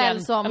här,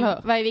 likväl som,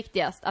 vad är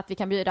viktigast? Att vi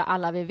kan bjuda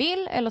alla vi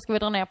vill, eller ska vi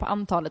dra ner på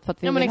antalet för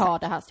att vi vill ha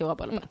det här stora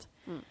bröllopet?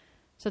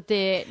 Så att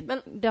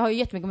det har ju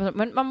jättemycket,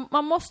 men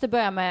man måste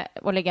börja med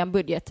att lägga en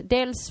budget.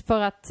 Dels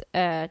för att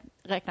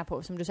räkna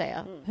på, som du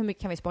säger, hur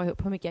mycket kan vi spara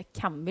ihop? Hur mycket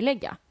kan vi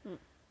lägga?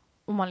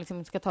 Om man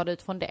liksom ska ta det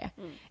utifrån det.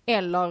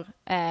 Eller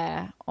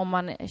om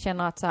man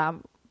känner att så här,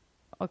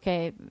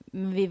 okej,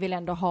 vi vill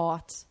ändå ha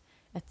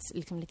ett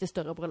liksom lite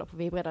större bröllop och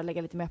vi är beredda att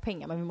lägga lite mer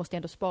pengar, men vi måste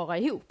ändå spara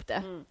ihop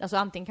det. Alltså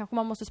antingen kanske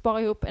man måste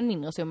spara ihop en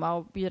mindre summa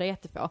och bjuda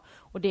jättefå.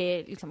 Och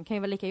det liksom kan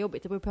ju vara lika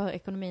jobbigt, det beror på hur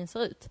ekonomin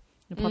ser ut.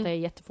 Nu pratar jag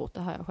jättefort,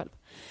 det hör jag själv.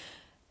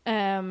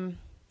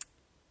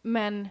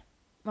 Men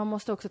man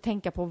måste också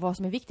tänka på vad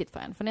som är viktigt för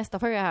en. För nästa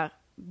fråga är,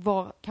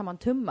 vad kan man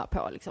tumma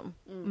på liksom?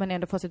 Men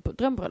ändå få sitt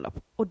drömbröllop.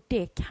 Och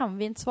det kan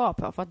vi inte svara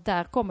på, för att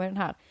där kommer den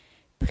här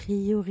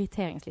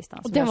prioriteringslistan.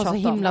 Och den var så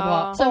himla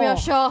bra. Som jag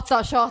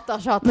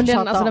tjatar. Men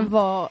den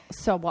var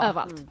så bra.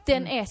 Överallt.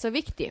 Den är så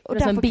viktig. Och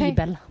det är som en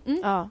bibel.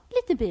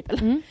 Lite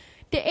bibel.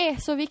 Det är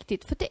så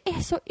viktigt, för det är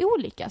så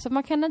olika. Så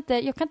jag kan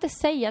inte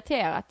säga till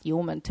er att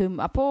men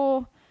tumma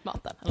på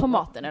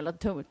maten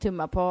eller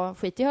tumma på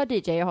skit. Jag har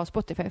DJ, jag har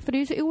Spotify. För det är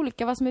ju så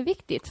olika vad som är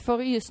viktigt. För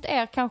just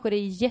er kanske det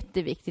är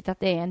jätteviktigt att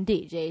det är en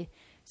DJ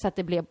så att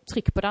det blir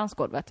tryck på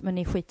dansgolvet. Men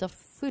ni skiter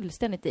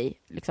fullständigt i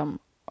liksom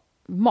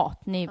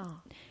mat.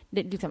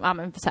 Det, liksom,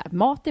 men så här,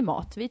 mat är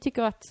mat. Vi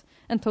tycker att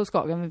en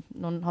toastkagen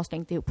någon har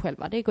slängt ihop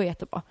själva, det går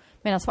jättebra.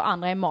 Medan för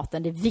andra är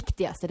maten det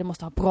viktigaste. Det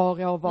måste ha bra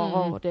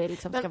råvaror och det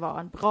liksom ska vara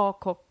en bra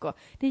kock. Och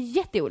det är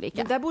jätteolika.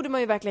 Men där borde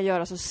man ju verkligen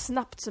göra så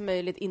snabbt som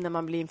möjligt innan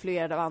man blir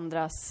influerad av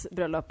andras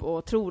bröllop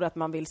och tror att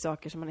man vill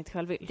saker som man inte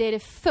själv vill. Det är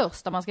det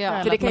första man ska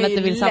göra. För det kan man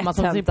inte vill samma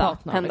som sin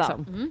partner.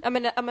 Liksom. Jag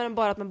menar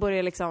bara att man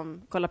börjar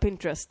liksom kolla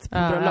Pinterest på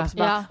bröllop. Så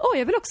bara,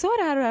 jag vill också ha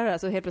det här och det här.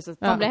 Så helt plötsligt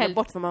tar man helt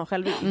bort vad man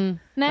själv vill.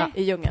 Nej,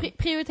 i djungeln.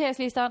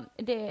 Prioriteringslistan,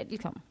 det är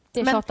liksom...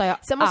 Det tjatar jag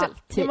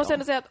alltid. Jag måste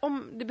ändå säga att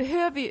om det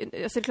behöver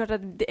ju, alltså det är klart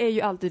att det är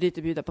ju alltid dyrt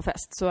att bjuda på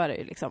fest, så är det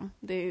ju liksom.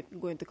 Det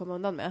går inte att komma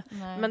undan med.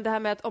 Nej. Men det här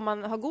med att om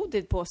man har god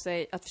tid på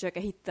sig att försöka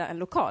hitta en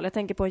lokal. Jag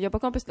tänker på en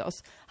jobbarkompis till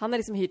oss. Han har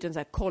liksom hyrt en så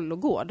här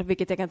kollogård,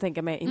 vilket jag kan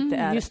tänka mig inte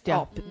är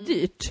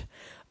apdyrt.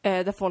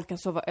 Där folk kan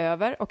sova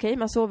över. Okej,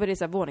 man sover i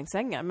så här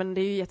våningssängar, men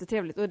det är ju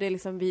jättetrevligt. Och det är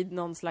liksom vid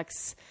någon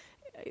slags...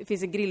 Det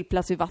finns en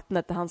grillplats vid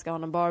vattnet där han ska ha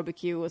någon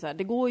barbecue och så här.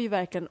 Det går ju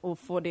verkligen att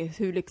få det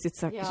hur lyxigt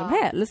saker som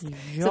helst.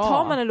 Så att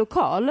har man en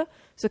lokal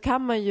så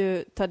kan man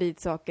ju ta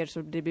dit saker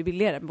så det blir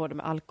billigare, både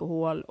med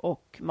alkohol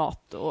och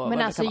mat och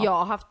men alltså jag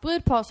har haft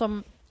brudpar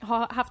som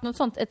har haft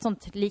ett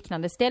sånt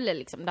liknande ställe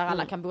liksom, där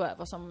alla kan bo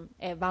över, som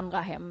är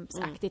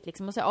vandrarhemsaktigt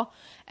liksom och så.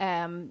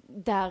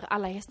 Där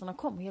alla gästerna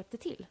kom och hjälpte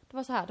till. Det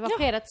var så här, det var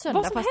fredag till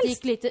söndag, fast det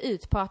gick lite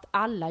ut på att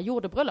alla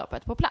gjorde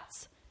bröllopet på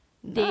plats.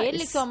 Det är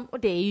liksom, och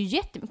det är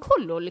ju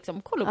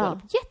kollobröllop,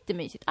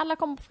 jättemysigt. Alla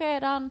kommer på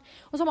fredagen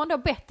och så har man då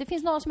bett. Det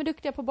finns några som är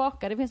duktiga på att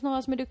baka, det finns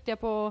några som är duktiga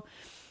på att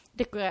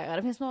dekorera,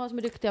 det finns några som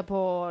är duktiga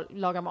på att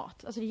laga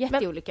mat. Alltså det är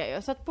jätteolika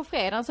ju. Så att på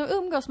fredagen så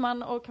umgås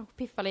man och kanske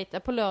piffar lite.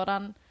 På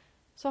lördagen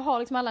så har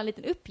liksom alla en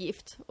liten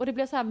uppgift. Och det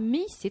blir så här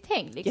mysigt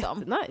häng liksom.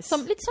 Jättenice.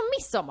 Lite som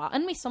midsommar.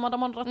 En midsommar där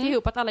man drar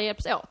ihop att alla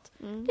hjälps åt.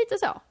 Lite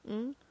så.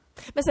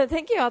 Men sen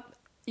tänker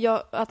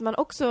jag att man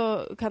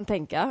också kan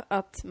tänka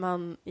att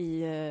man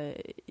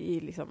i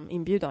liksom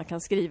inbjudan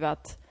kan skriva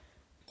att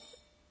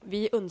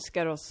vi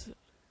önskar oss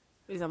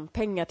liksom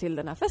pengar till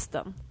den här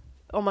festen.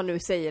 Om man nu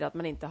säger att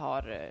man inte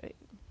har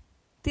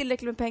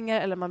tillräckligt med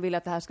pengar eller man vill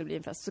att det här ska bli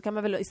en fest, så kan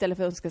man väl istället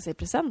för att önska sig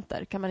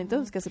presenter, kan man inte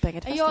önska sig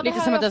pengar till festen? Ja, lite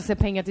som att önska sig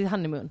pengar till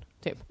honeymoon,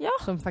 typ. Ja.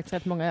 Som faktiskt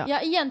rätt många gör. Ja,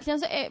 egentligen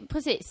så är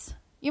precis.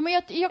 Jo, men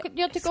jag tycker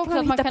också att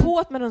man hitta kan på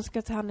att man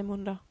önskar till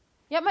honeymoon då.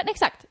 Ja, men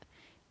exakt.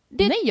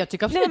 Nej, jag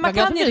tycker absolut man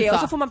kan ju det, och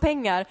så får man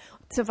pengar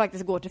som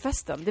faktiskt går till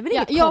festen. Det är väl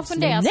inget jag konstigt.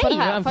 funderar på det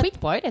här. En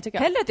skitbra idé tycker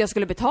jag. Hellre att jag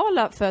skulle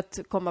betala för att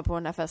komma på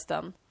den här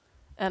festen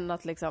än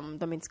att liksom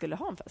de inte skulle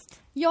ha en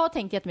fest. Jag har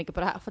tänkt jättemycket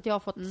på det här för att jag har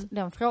fått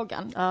den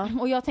frågan. Ja.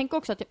 Och jag tänker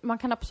också att man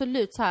kan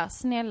absolut så här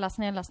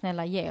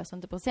snälla ge oss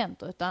inte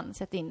presenter utan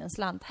sätta in en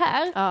slant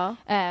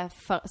här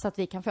så att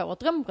vi kan få vårt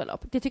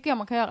drömbröllop. Det tycker jag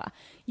man kan göra.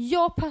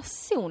 Jag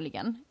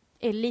personligen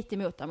är lite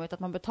emot att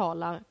man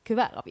betalar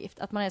kuvertavgift.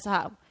 Att man är så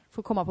här,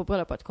 för att komma på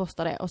bröllopet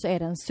kostar det och så är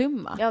det en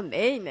summa. Ja,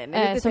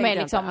 nej. Som är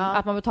liksom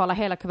att man betalar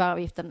hela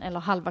kuvertavgiften eller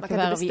halva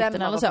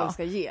kuvertavgiften eller så. Man kan inte bestämma vad folk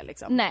ska ge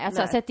liksom. Nej,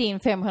 alltså sätt in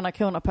 500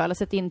 kronor på eller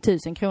sätt in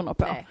 1000 kronor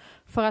på. Nej.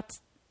 För att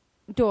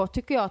då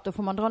tycker jag att då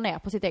får man dra ner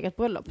på sitt eget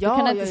bröllop. Du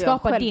kan inte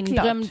skapa din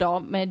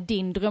drömdag med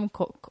din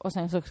drömkock och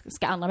sen så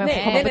ska andra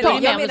människor komma och betala.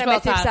 Jag menar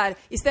med typ såhär,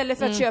 istället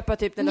för att köpa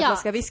typ den där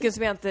flaska whisky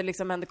som jag inte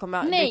liksom ändå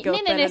kommer dyka upp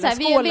eller den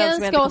skålen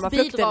som jag inte kommer ha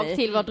frukten i.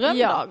 Till vår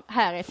drömdag.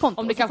 Här är ett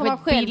konto. Om det kanske är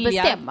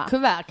billiga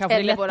kuvert kanske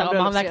det är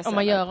lättare om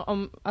man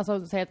gör,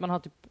 alltså säger att man har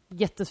typ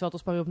jättesvårt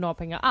att spara upp några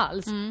pengar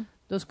alls.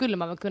 Då skulle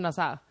man väl kunna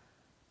så här.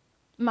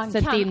 Man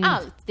kan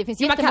allt. Det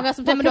finns jättemånga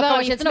som tar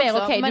kuvertavgiften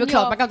också. Okej, det är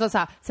klart man kan ta så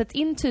här, sätt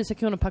in 1000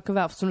 kronor per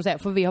kuvert som du säger,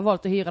 för vi har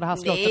valt att hyra det här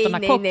slottet och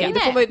den här kocken. Nej, det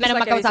får man ju inte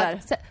snacka så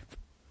här.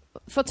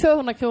 För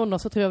 200 kronor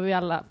så tror jag vi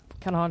alla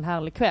kan ha en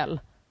härlig kväll.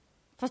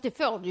 Fast det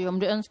får du ju om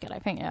du önskar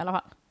dig pengar i alla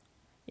fall.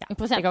 Ja, så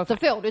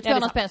får du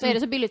 200 spänn, så är det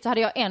så billigt så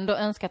hade jag ändå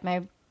önskat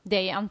mig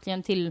det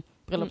antingen till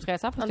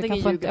bröllopsresa, fast antingen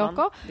du kanske inte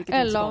åker,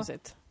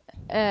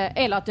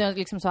 eller att du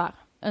liksom så här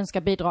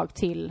önskar bidrag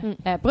till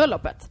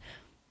bröllopet.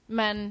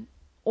 Men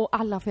och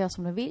alla får göra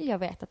som de vill. Jag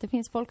vet att det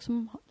finns folk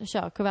som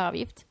kör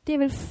kuvertavgift. Det är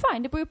väl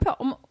fine, det beror ju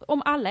på.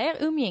 Om alla er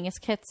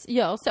umgängeskrets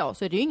gör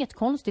så är det ju inget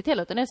konstigt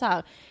heller. Utan det är så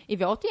här, i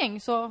vårt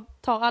gäng så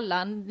tar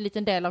alla en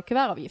liten del av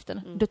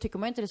kuvertavgiften. Då tycker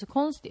man inte det är så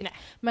konstigt. Nej.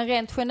 Men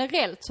rent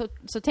generellt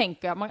så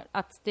tänker jag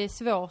att det är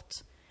svårt.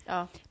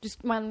 Ja.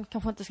 Man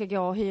kanske inte ska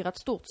gå och hyra ett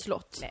stort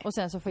slott. Nej. Och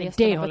sen så får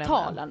gästerna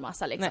betala en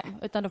massa liksom.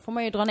 Utan då får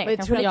man ju dra ner. Och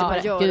jag tror inte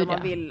man gör om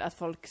man vill att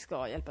folk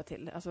ska hjälpa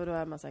till. Alltså då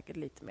är man säkert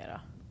lite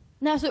mera.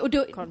 Nej, alltså, och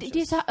då, det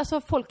är så här,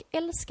 alltså, folk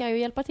älskar ju att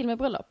hjälpa till med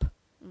bröllop.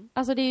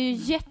 Alltså det är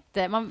ju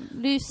det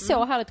är ju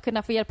så härligt att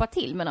kunna få hjälpa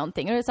till med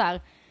någonting. Och det är så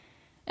här,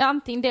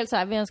 antingen dels så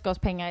här, vi önskar oss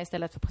pengar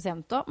istället för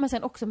presenter, men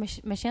sen också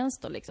med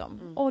tjänster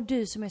liksom. Och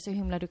du som är så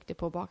himla duktig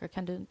på att baka,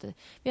 kan du inte?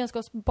 Vi önskar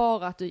oss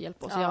bara att du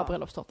hjälper oss att göra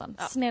bröllopstårtan.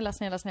 Ja.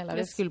 Snälla,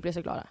 vi skulle bli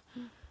så glada.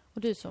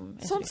 Och du som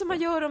är sånt som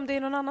man gör om det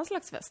är någon annan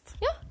slags fest.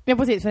 Ja,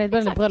 precis, för det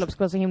är bröllop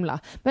ska vara så himla.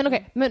 Men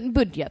okej, men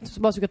budget,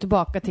 så bara så gå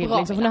tillbaka till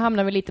liksom, för nu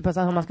hamnar vi lite på så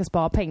här, hur man ska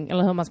spara pengar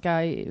eller hur man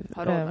ska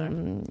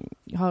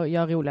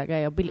göra roliga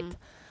grejer billigt.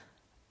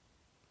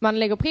 Man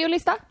lägger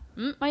priolista.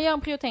 Man gör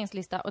en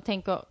prioriteringslista och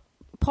tänker,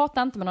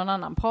 prata inte med någon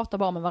annan, prata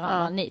bara med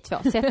varandra, ni två.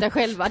 Sätt dig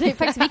själva. Det är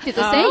faktiskt viktigt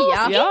att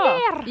säga.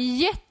 Det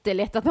är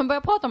jättelätt att man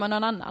börjar prata med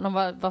någon annan om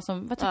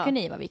vad tycker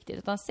ni var viktigt.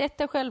 Utan sätt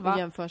dig själva och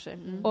jämför sig.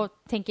 Och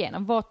tänk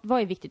igenom,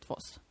 vad är viktigt för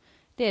oss?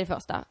 Det är det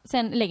första.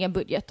 Sen lägg en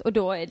budget och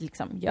då är det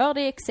liksom, gör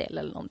det i Excel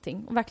eller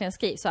någonting. Och verkligen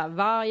skriv så här,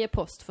 varje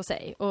post för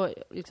sig. Och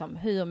liksom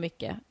hur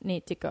mycket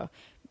ni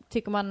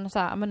tycker man så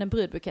här, men en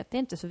brudbukett, det är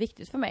inte så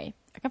viktigt för mig.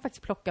 Jag kan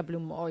faktiskt plocka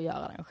blommor och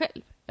göra den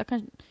själv. Jag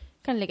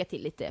kan lägga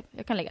till lite.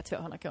 Jag kan lägga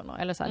 200 kronor.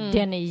 Eller så här,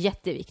 den är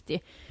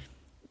jätteviktig.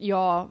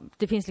 Ja,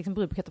 det finns liksom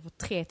brudbuketter för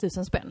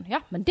 3000 spänn.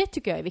 Ja, men det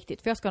tycker jag är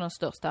viktigt. För jag ska ha den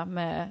största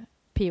med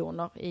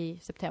pioner i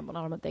september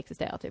när de inte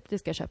existerar typ. Det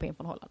ska jag köpa in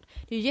från Holland.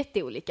 Det är ju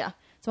jätteolika.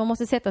 Så man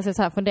måste sätta sig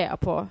så här och fundera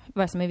på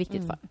vad som är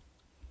viktigt för en.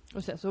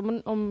 Och sen så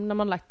när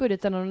man lagt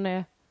budgeten och den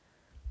är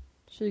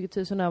 20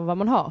 000 över vad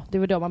man har. Det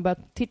är då man börjar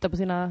titta på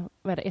sina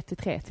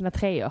 1-3, sina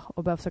treor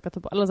och börjar försöka ta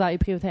på, eller så här i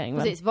prioritering.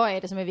 Precis, vad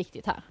är det som är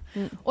viktigt här?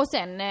 Och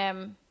sen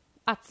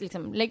att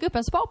liksom lägga upp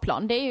en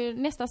sparplan, det är ju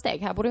nästa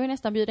steg här. Borde vi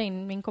nästan bjuda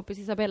in min kompis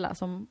Isabella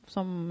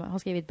som har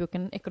skrivit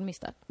boken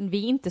Ekonomista.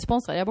 Vi är inte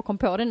sponsrade, jag bara kom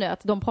på det nu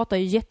att de pratar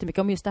ju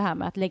jättemycket om just det här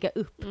med att lägga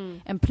upp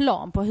en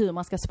plan på hur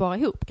man ska spara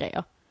ihop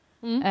grejer.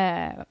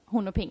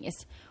 Hon och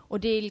Pingis. Och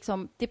det är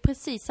liksom, det är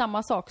precis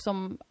samma sak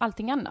som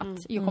allting annat.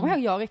 Jag kommer ihåg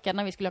jag och Rickard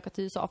när vi skulle åka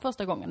till USA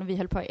första gången och vi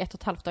höll på i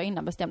 1,5 år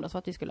innan, bestämde oss för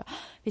att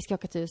vi ska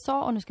åka till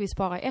USA och nu ska vi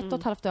spara i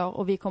 1,5 år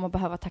och vi kommer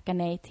behöva tacka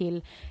nej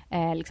till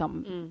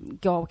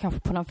gå kanske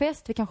på någon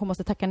fest. Vi kanske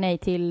måste tacka nej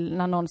till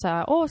när någon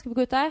säger, ska vi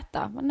gå ut och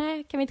äta? Men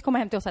nej, kan vi inte komma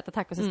hem till oss och äta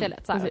tacos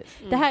istället? Så här,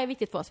 det här är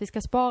viktigt för oss. Vi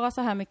ska spara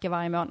så här mycket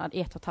varje månad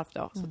i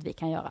 1,5 år så att vi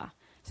kan göra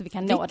Så vi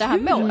kan nå det här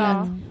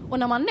målet. Och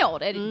när man når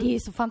det, det är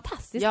så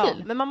fantastiskt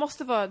kul. Men man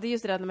måste vara, det är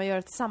just det där när man gör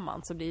det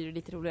tillsammans så blir det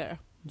lite roligare.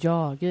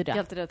 Ja, gud ja. Det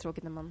är alltid det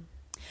tråkigt när man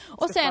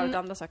och ska sen spara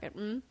andra saker.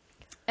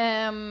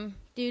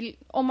 det är ju,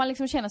 om man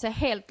liksom känner sig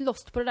helt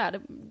lost på det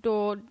där,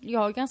 då jag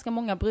har ganska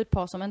många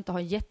brudpar som inte har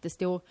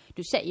jättestor,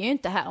 du säger ju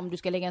inte här om du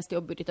ska lägga en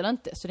stor budget eller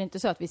inte, så det är inte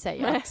så att vi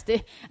säger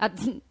att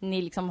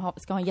ni liksom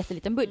ska ha en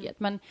jätteliten budget,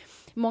 men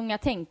många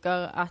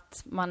tänker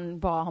att man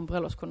bara har en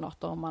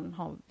bröllopskoordinator om man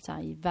har så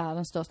här,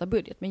 världens största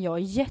budget, men jag har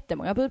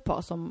jättemånga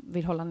brudpar som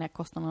vill hålla ner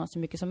kostnaderna så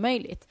mycket som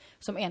möjligt,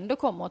 som ändå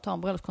kommer att ta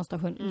en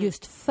bröllopskonstellation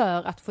just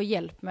för att få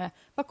hjälp med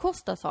vad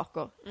kostar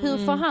saker,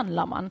 hur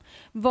förhandlar man,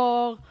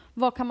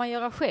 vad kan man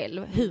göra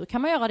själv, hur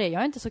kan man göra det?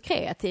 Jag är inte så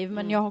kreativ,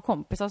 men jag har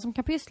kompisar som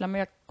kan pyssla, men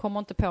jag kommer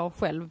inte på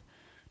själv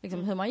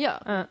liksom, hur man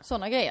gör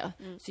sådana grejer.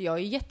 Så jag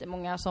är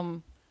jättemånga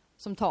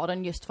som tar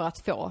den just för att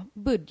få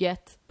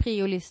budget,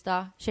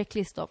 priolista,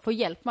 checklistor, få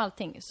hjälp med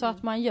allting så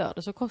att man gör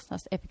det så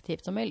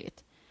kostnadseffektivt som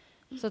möjligt.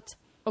 Så att,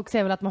 och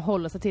se väl att man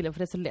håller sig till det, för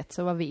det är så lätt,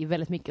 så var vi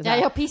väldigt mycket så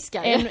här, jag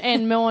piskar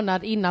en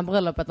månad innan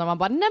bröllopet när man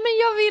bara, nej men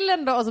jag vill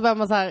ändå, och så börjar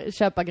man så här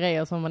köpa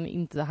grejer som man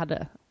inte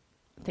hade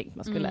tänkt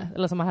man skulle,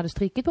 eller som man hade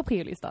strykit på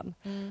priolistan.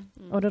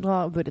 Och då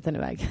drar budgeten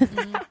iväg.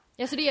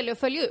 Ja, så det gäller att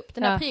följa upp.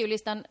 Den här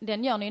priolistan,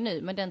 den gör ni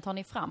nu, men den tar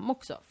ni fram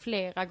också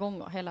flera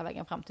gånger hela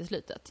vägen fram till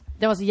slutet.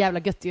 Det var så jävla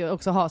gött ju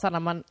också att ha så när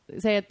man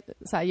säger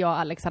så här, jag och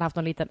Alex hade haft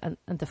någon liten,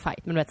 inte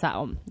fight, men du vet så här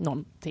om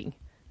någonting.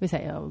 Vi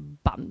säger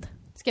band.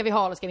 Ska vi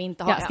ha eller ska vi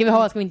inte ha? Ja, ska vi ha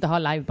eller ska vi inte ha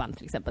liveband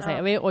till exempel,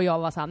 säger vi. Och jag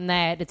var så här,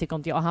 nej det tycker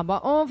inte jag. Och han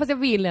bara, fast jag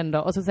vill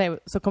ändå. Och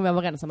så kom vi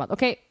överens om att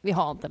okej, vi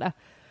har inte det.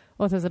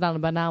 Och sen så där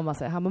började närma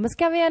sig. Han bara, men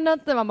ska vi ändå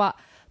inte? Man bara,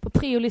 på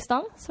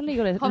priolistan så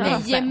ligger det. Har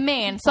vi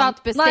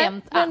gemensamt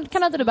bestämt att... Men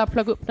kan inte du bara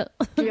plugga upp nu?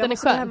 Jag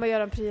måste gå hem och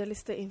göra en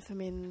priolista inför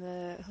min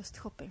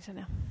höstshopping,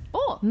 känner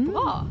jag.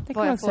 Bra. Det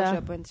vad jag får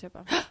köpa och inte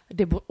köpa.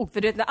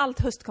 För du vet, när allt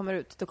höst kommer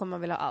ut, då kommer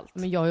man vilja ha allt.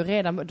 Men jag har ju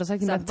redan, du har sagt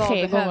till mig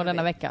 3 gånger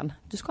denna veckan.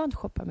 Du ska inte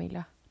shoppa,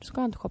 Emilia. Du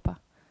ska inte shoppa.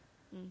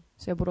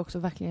 Så jag borde också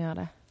verkligen göra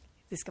det.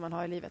 Det ska man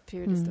ha i livet,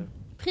 priolistor.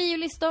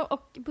 Priolistor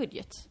och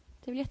budget.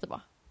 Det är väl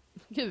jättebra.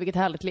 Gud, vilket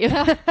härligt liv.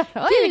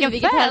 Gud,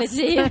 vilket härligt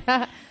liv.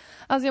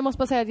 Alltså jag måste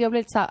bara säga att jag blev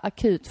lite så här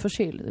akut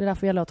förkyld. Det är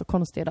därför jag låter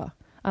konstig idag.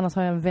 Annars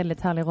har jag en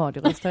väldigt härlig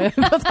radioröst, har jag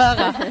fått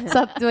höra.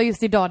 Så att det var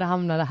just idag det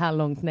hamnade här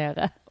långt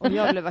nere. Och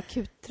jag blev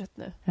akut trött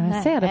nu.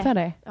 Jag ser det för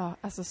dig. Ja,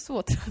 alltså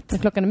så trött. Men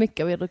klockan är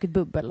mycket och vi har druckit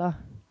bubbel. Och...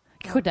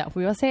 kanske därför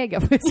vi var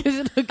sega. För vi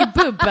skulle druckit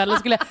bubbel och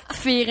skulle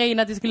fira in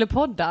att vi skulle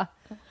podda.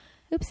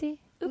 Upsi.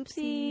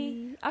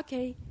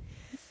 Okej.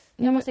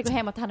 Jag måste gå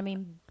hem och ta hand om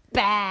min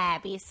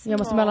bebis. Jag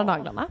måste måla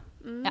naglarna.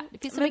 Ja, det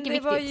finns så men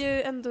mycket det viktigt. var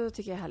ju ändå,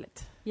 tycker jag,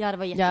 härligt. Ja, det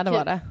var jättekul. Ja, det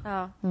var det.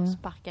 Ja.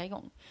 Sparka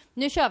igång.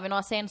 Nu kör vi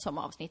några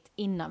sensommaravsnitt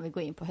innan vi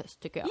går in på höst,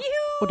 tycker jag.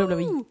 Och då blev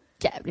vi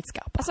jävligt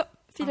skarpa. Alltså,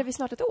 firar vi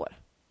snart ett år?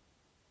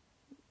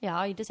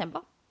 Ja, i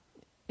december.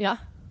 Ja,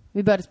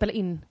 vi började spela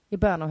in i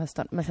början av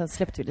hösten, men sen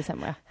släppte vi i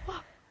december.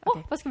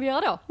 Vad ska vi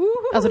göra då?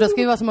 Alltså då ska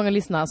vi vara så många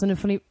lyssnare, så nu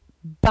får ni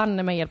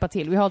banne mig hjälpa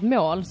till. Vi har ett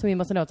mål som vi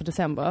måste nå till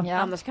december. Ja.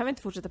 Annars kan vi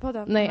inte fortsätta på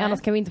den. Nej,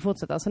 annars kan vi inte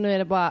fortsätta. Så nu är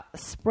det bara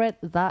spread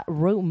the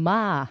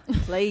rumor.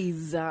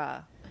 Please.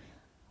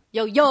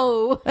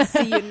 Yo!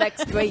 See you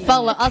next week.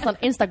 Follow us on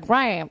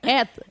Instagram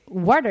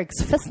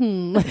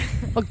 @Wardexfesten.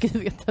 Och gud,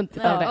 jag vet inte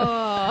vad det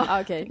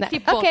är. Okej.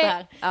 Klipp bort det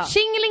här.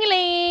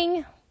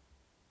 Tjingelingeling!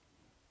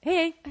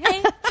 Hej.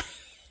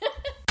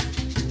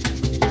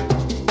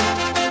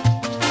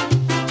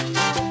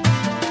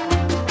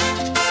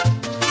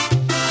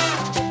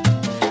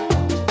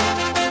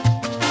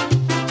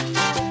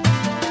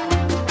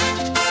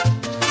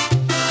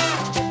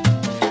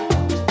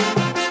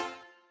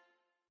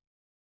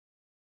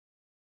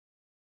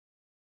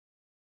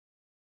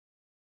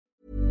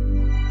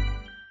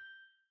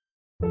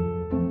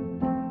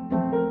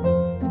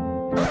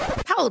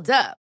 Hold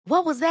up.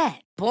 What was that?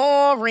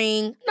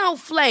 Boring. No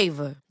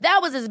flavor. That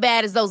was as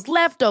bad as those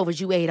leftovers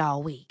you ate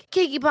all week.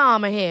 Keke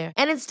Palmer here,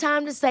 and it's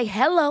time to say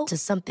hello to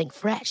something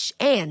fresh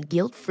and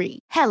guilt-free.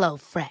 Hello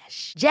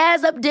Fresh.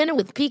 Jazz up dinner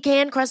with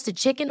pecan-crusted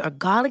chicken or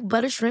garlic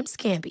butter shrimp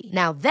scampi.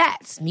 Now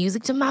that's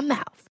music to my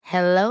mouth.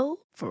 Hello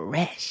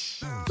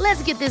Fresh.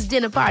 Let's get this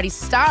dinner party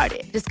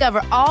started.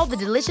 Discover all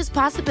the delicious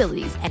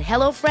possibilities at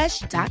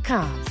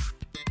hellofresh.com.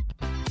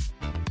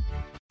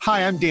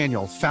 Hi, I'm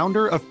Daniel,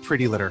 founder of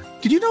Pretty Litter.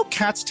 Did you know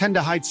cats tend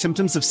to hide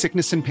symptoms of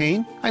sickness and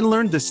pain? I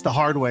learned this the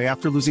hard way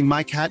after losing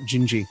my cat,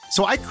 Gingy.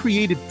 So I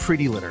created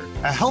Pretty Litter,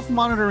 a health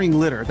monitoring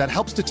litter that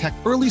helps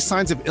detect early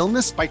signs of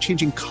illness by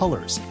changing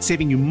colors,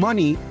 saving you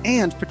money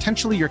and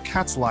potentially your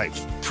cat's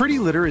life. Pretty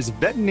Litter is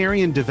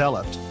veterinarian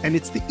developed, and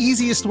it's the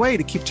easiest way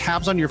to keep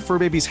tabs on your fur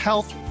baby's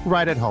health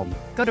right at home.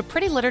 Go to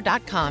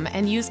prettylitter.com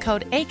and use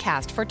code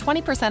ACAST for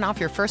 20% off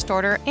your first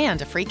order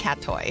and a free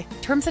cat toy.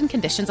 Terms and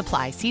conditions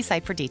apply. See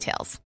site for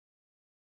details.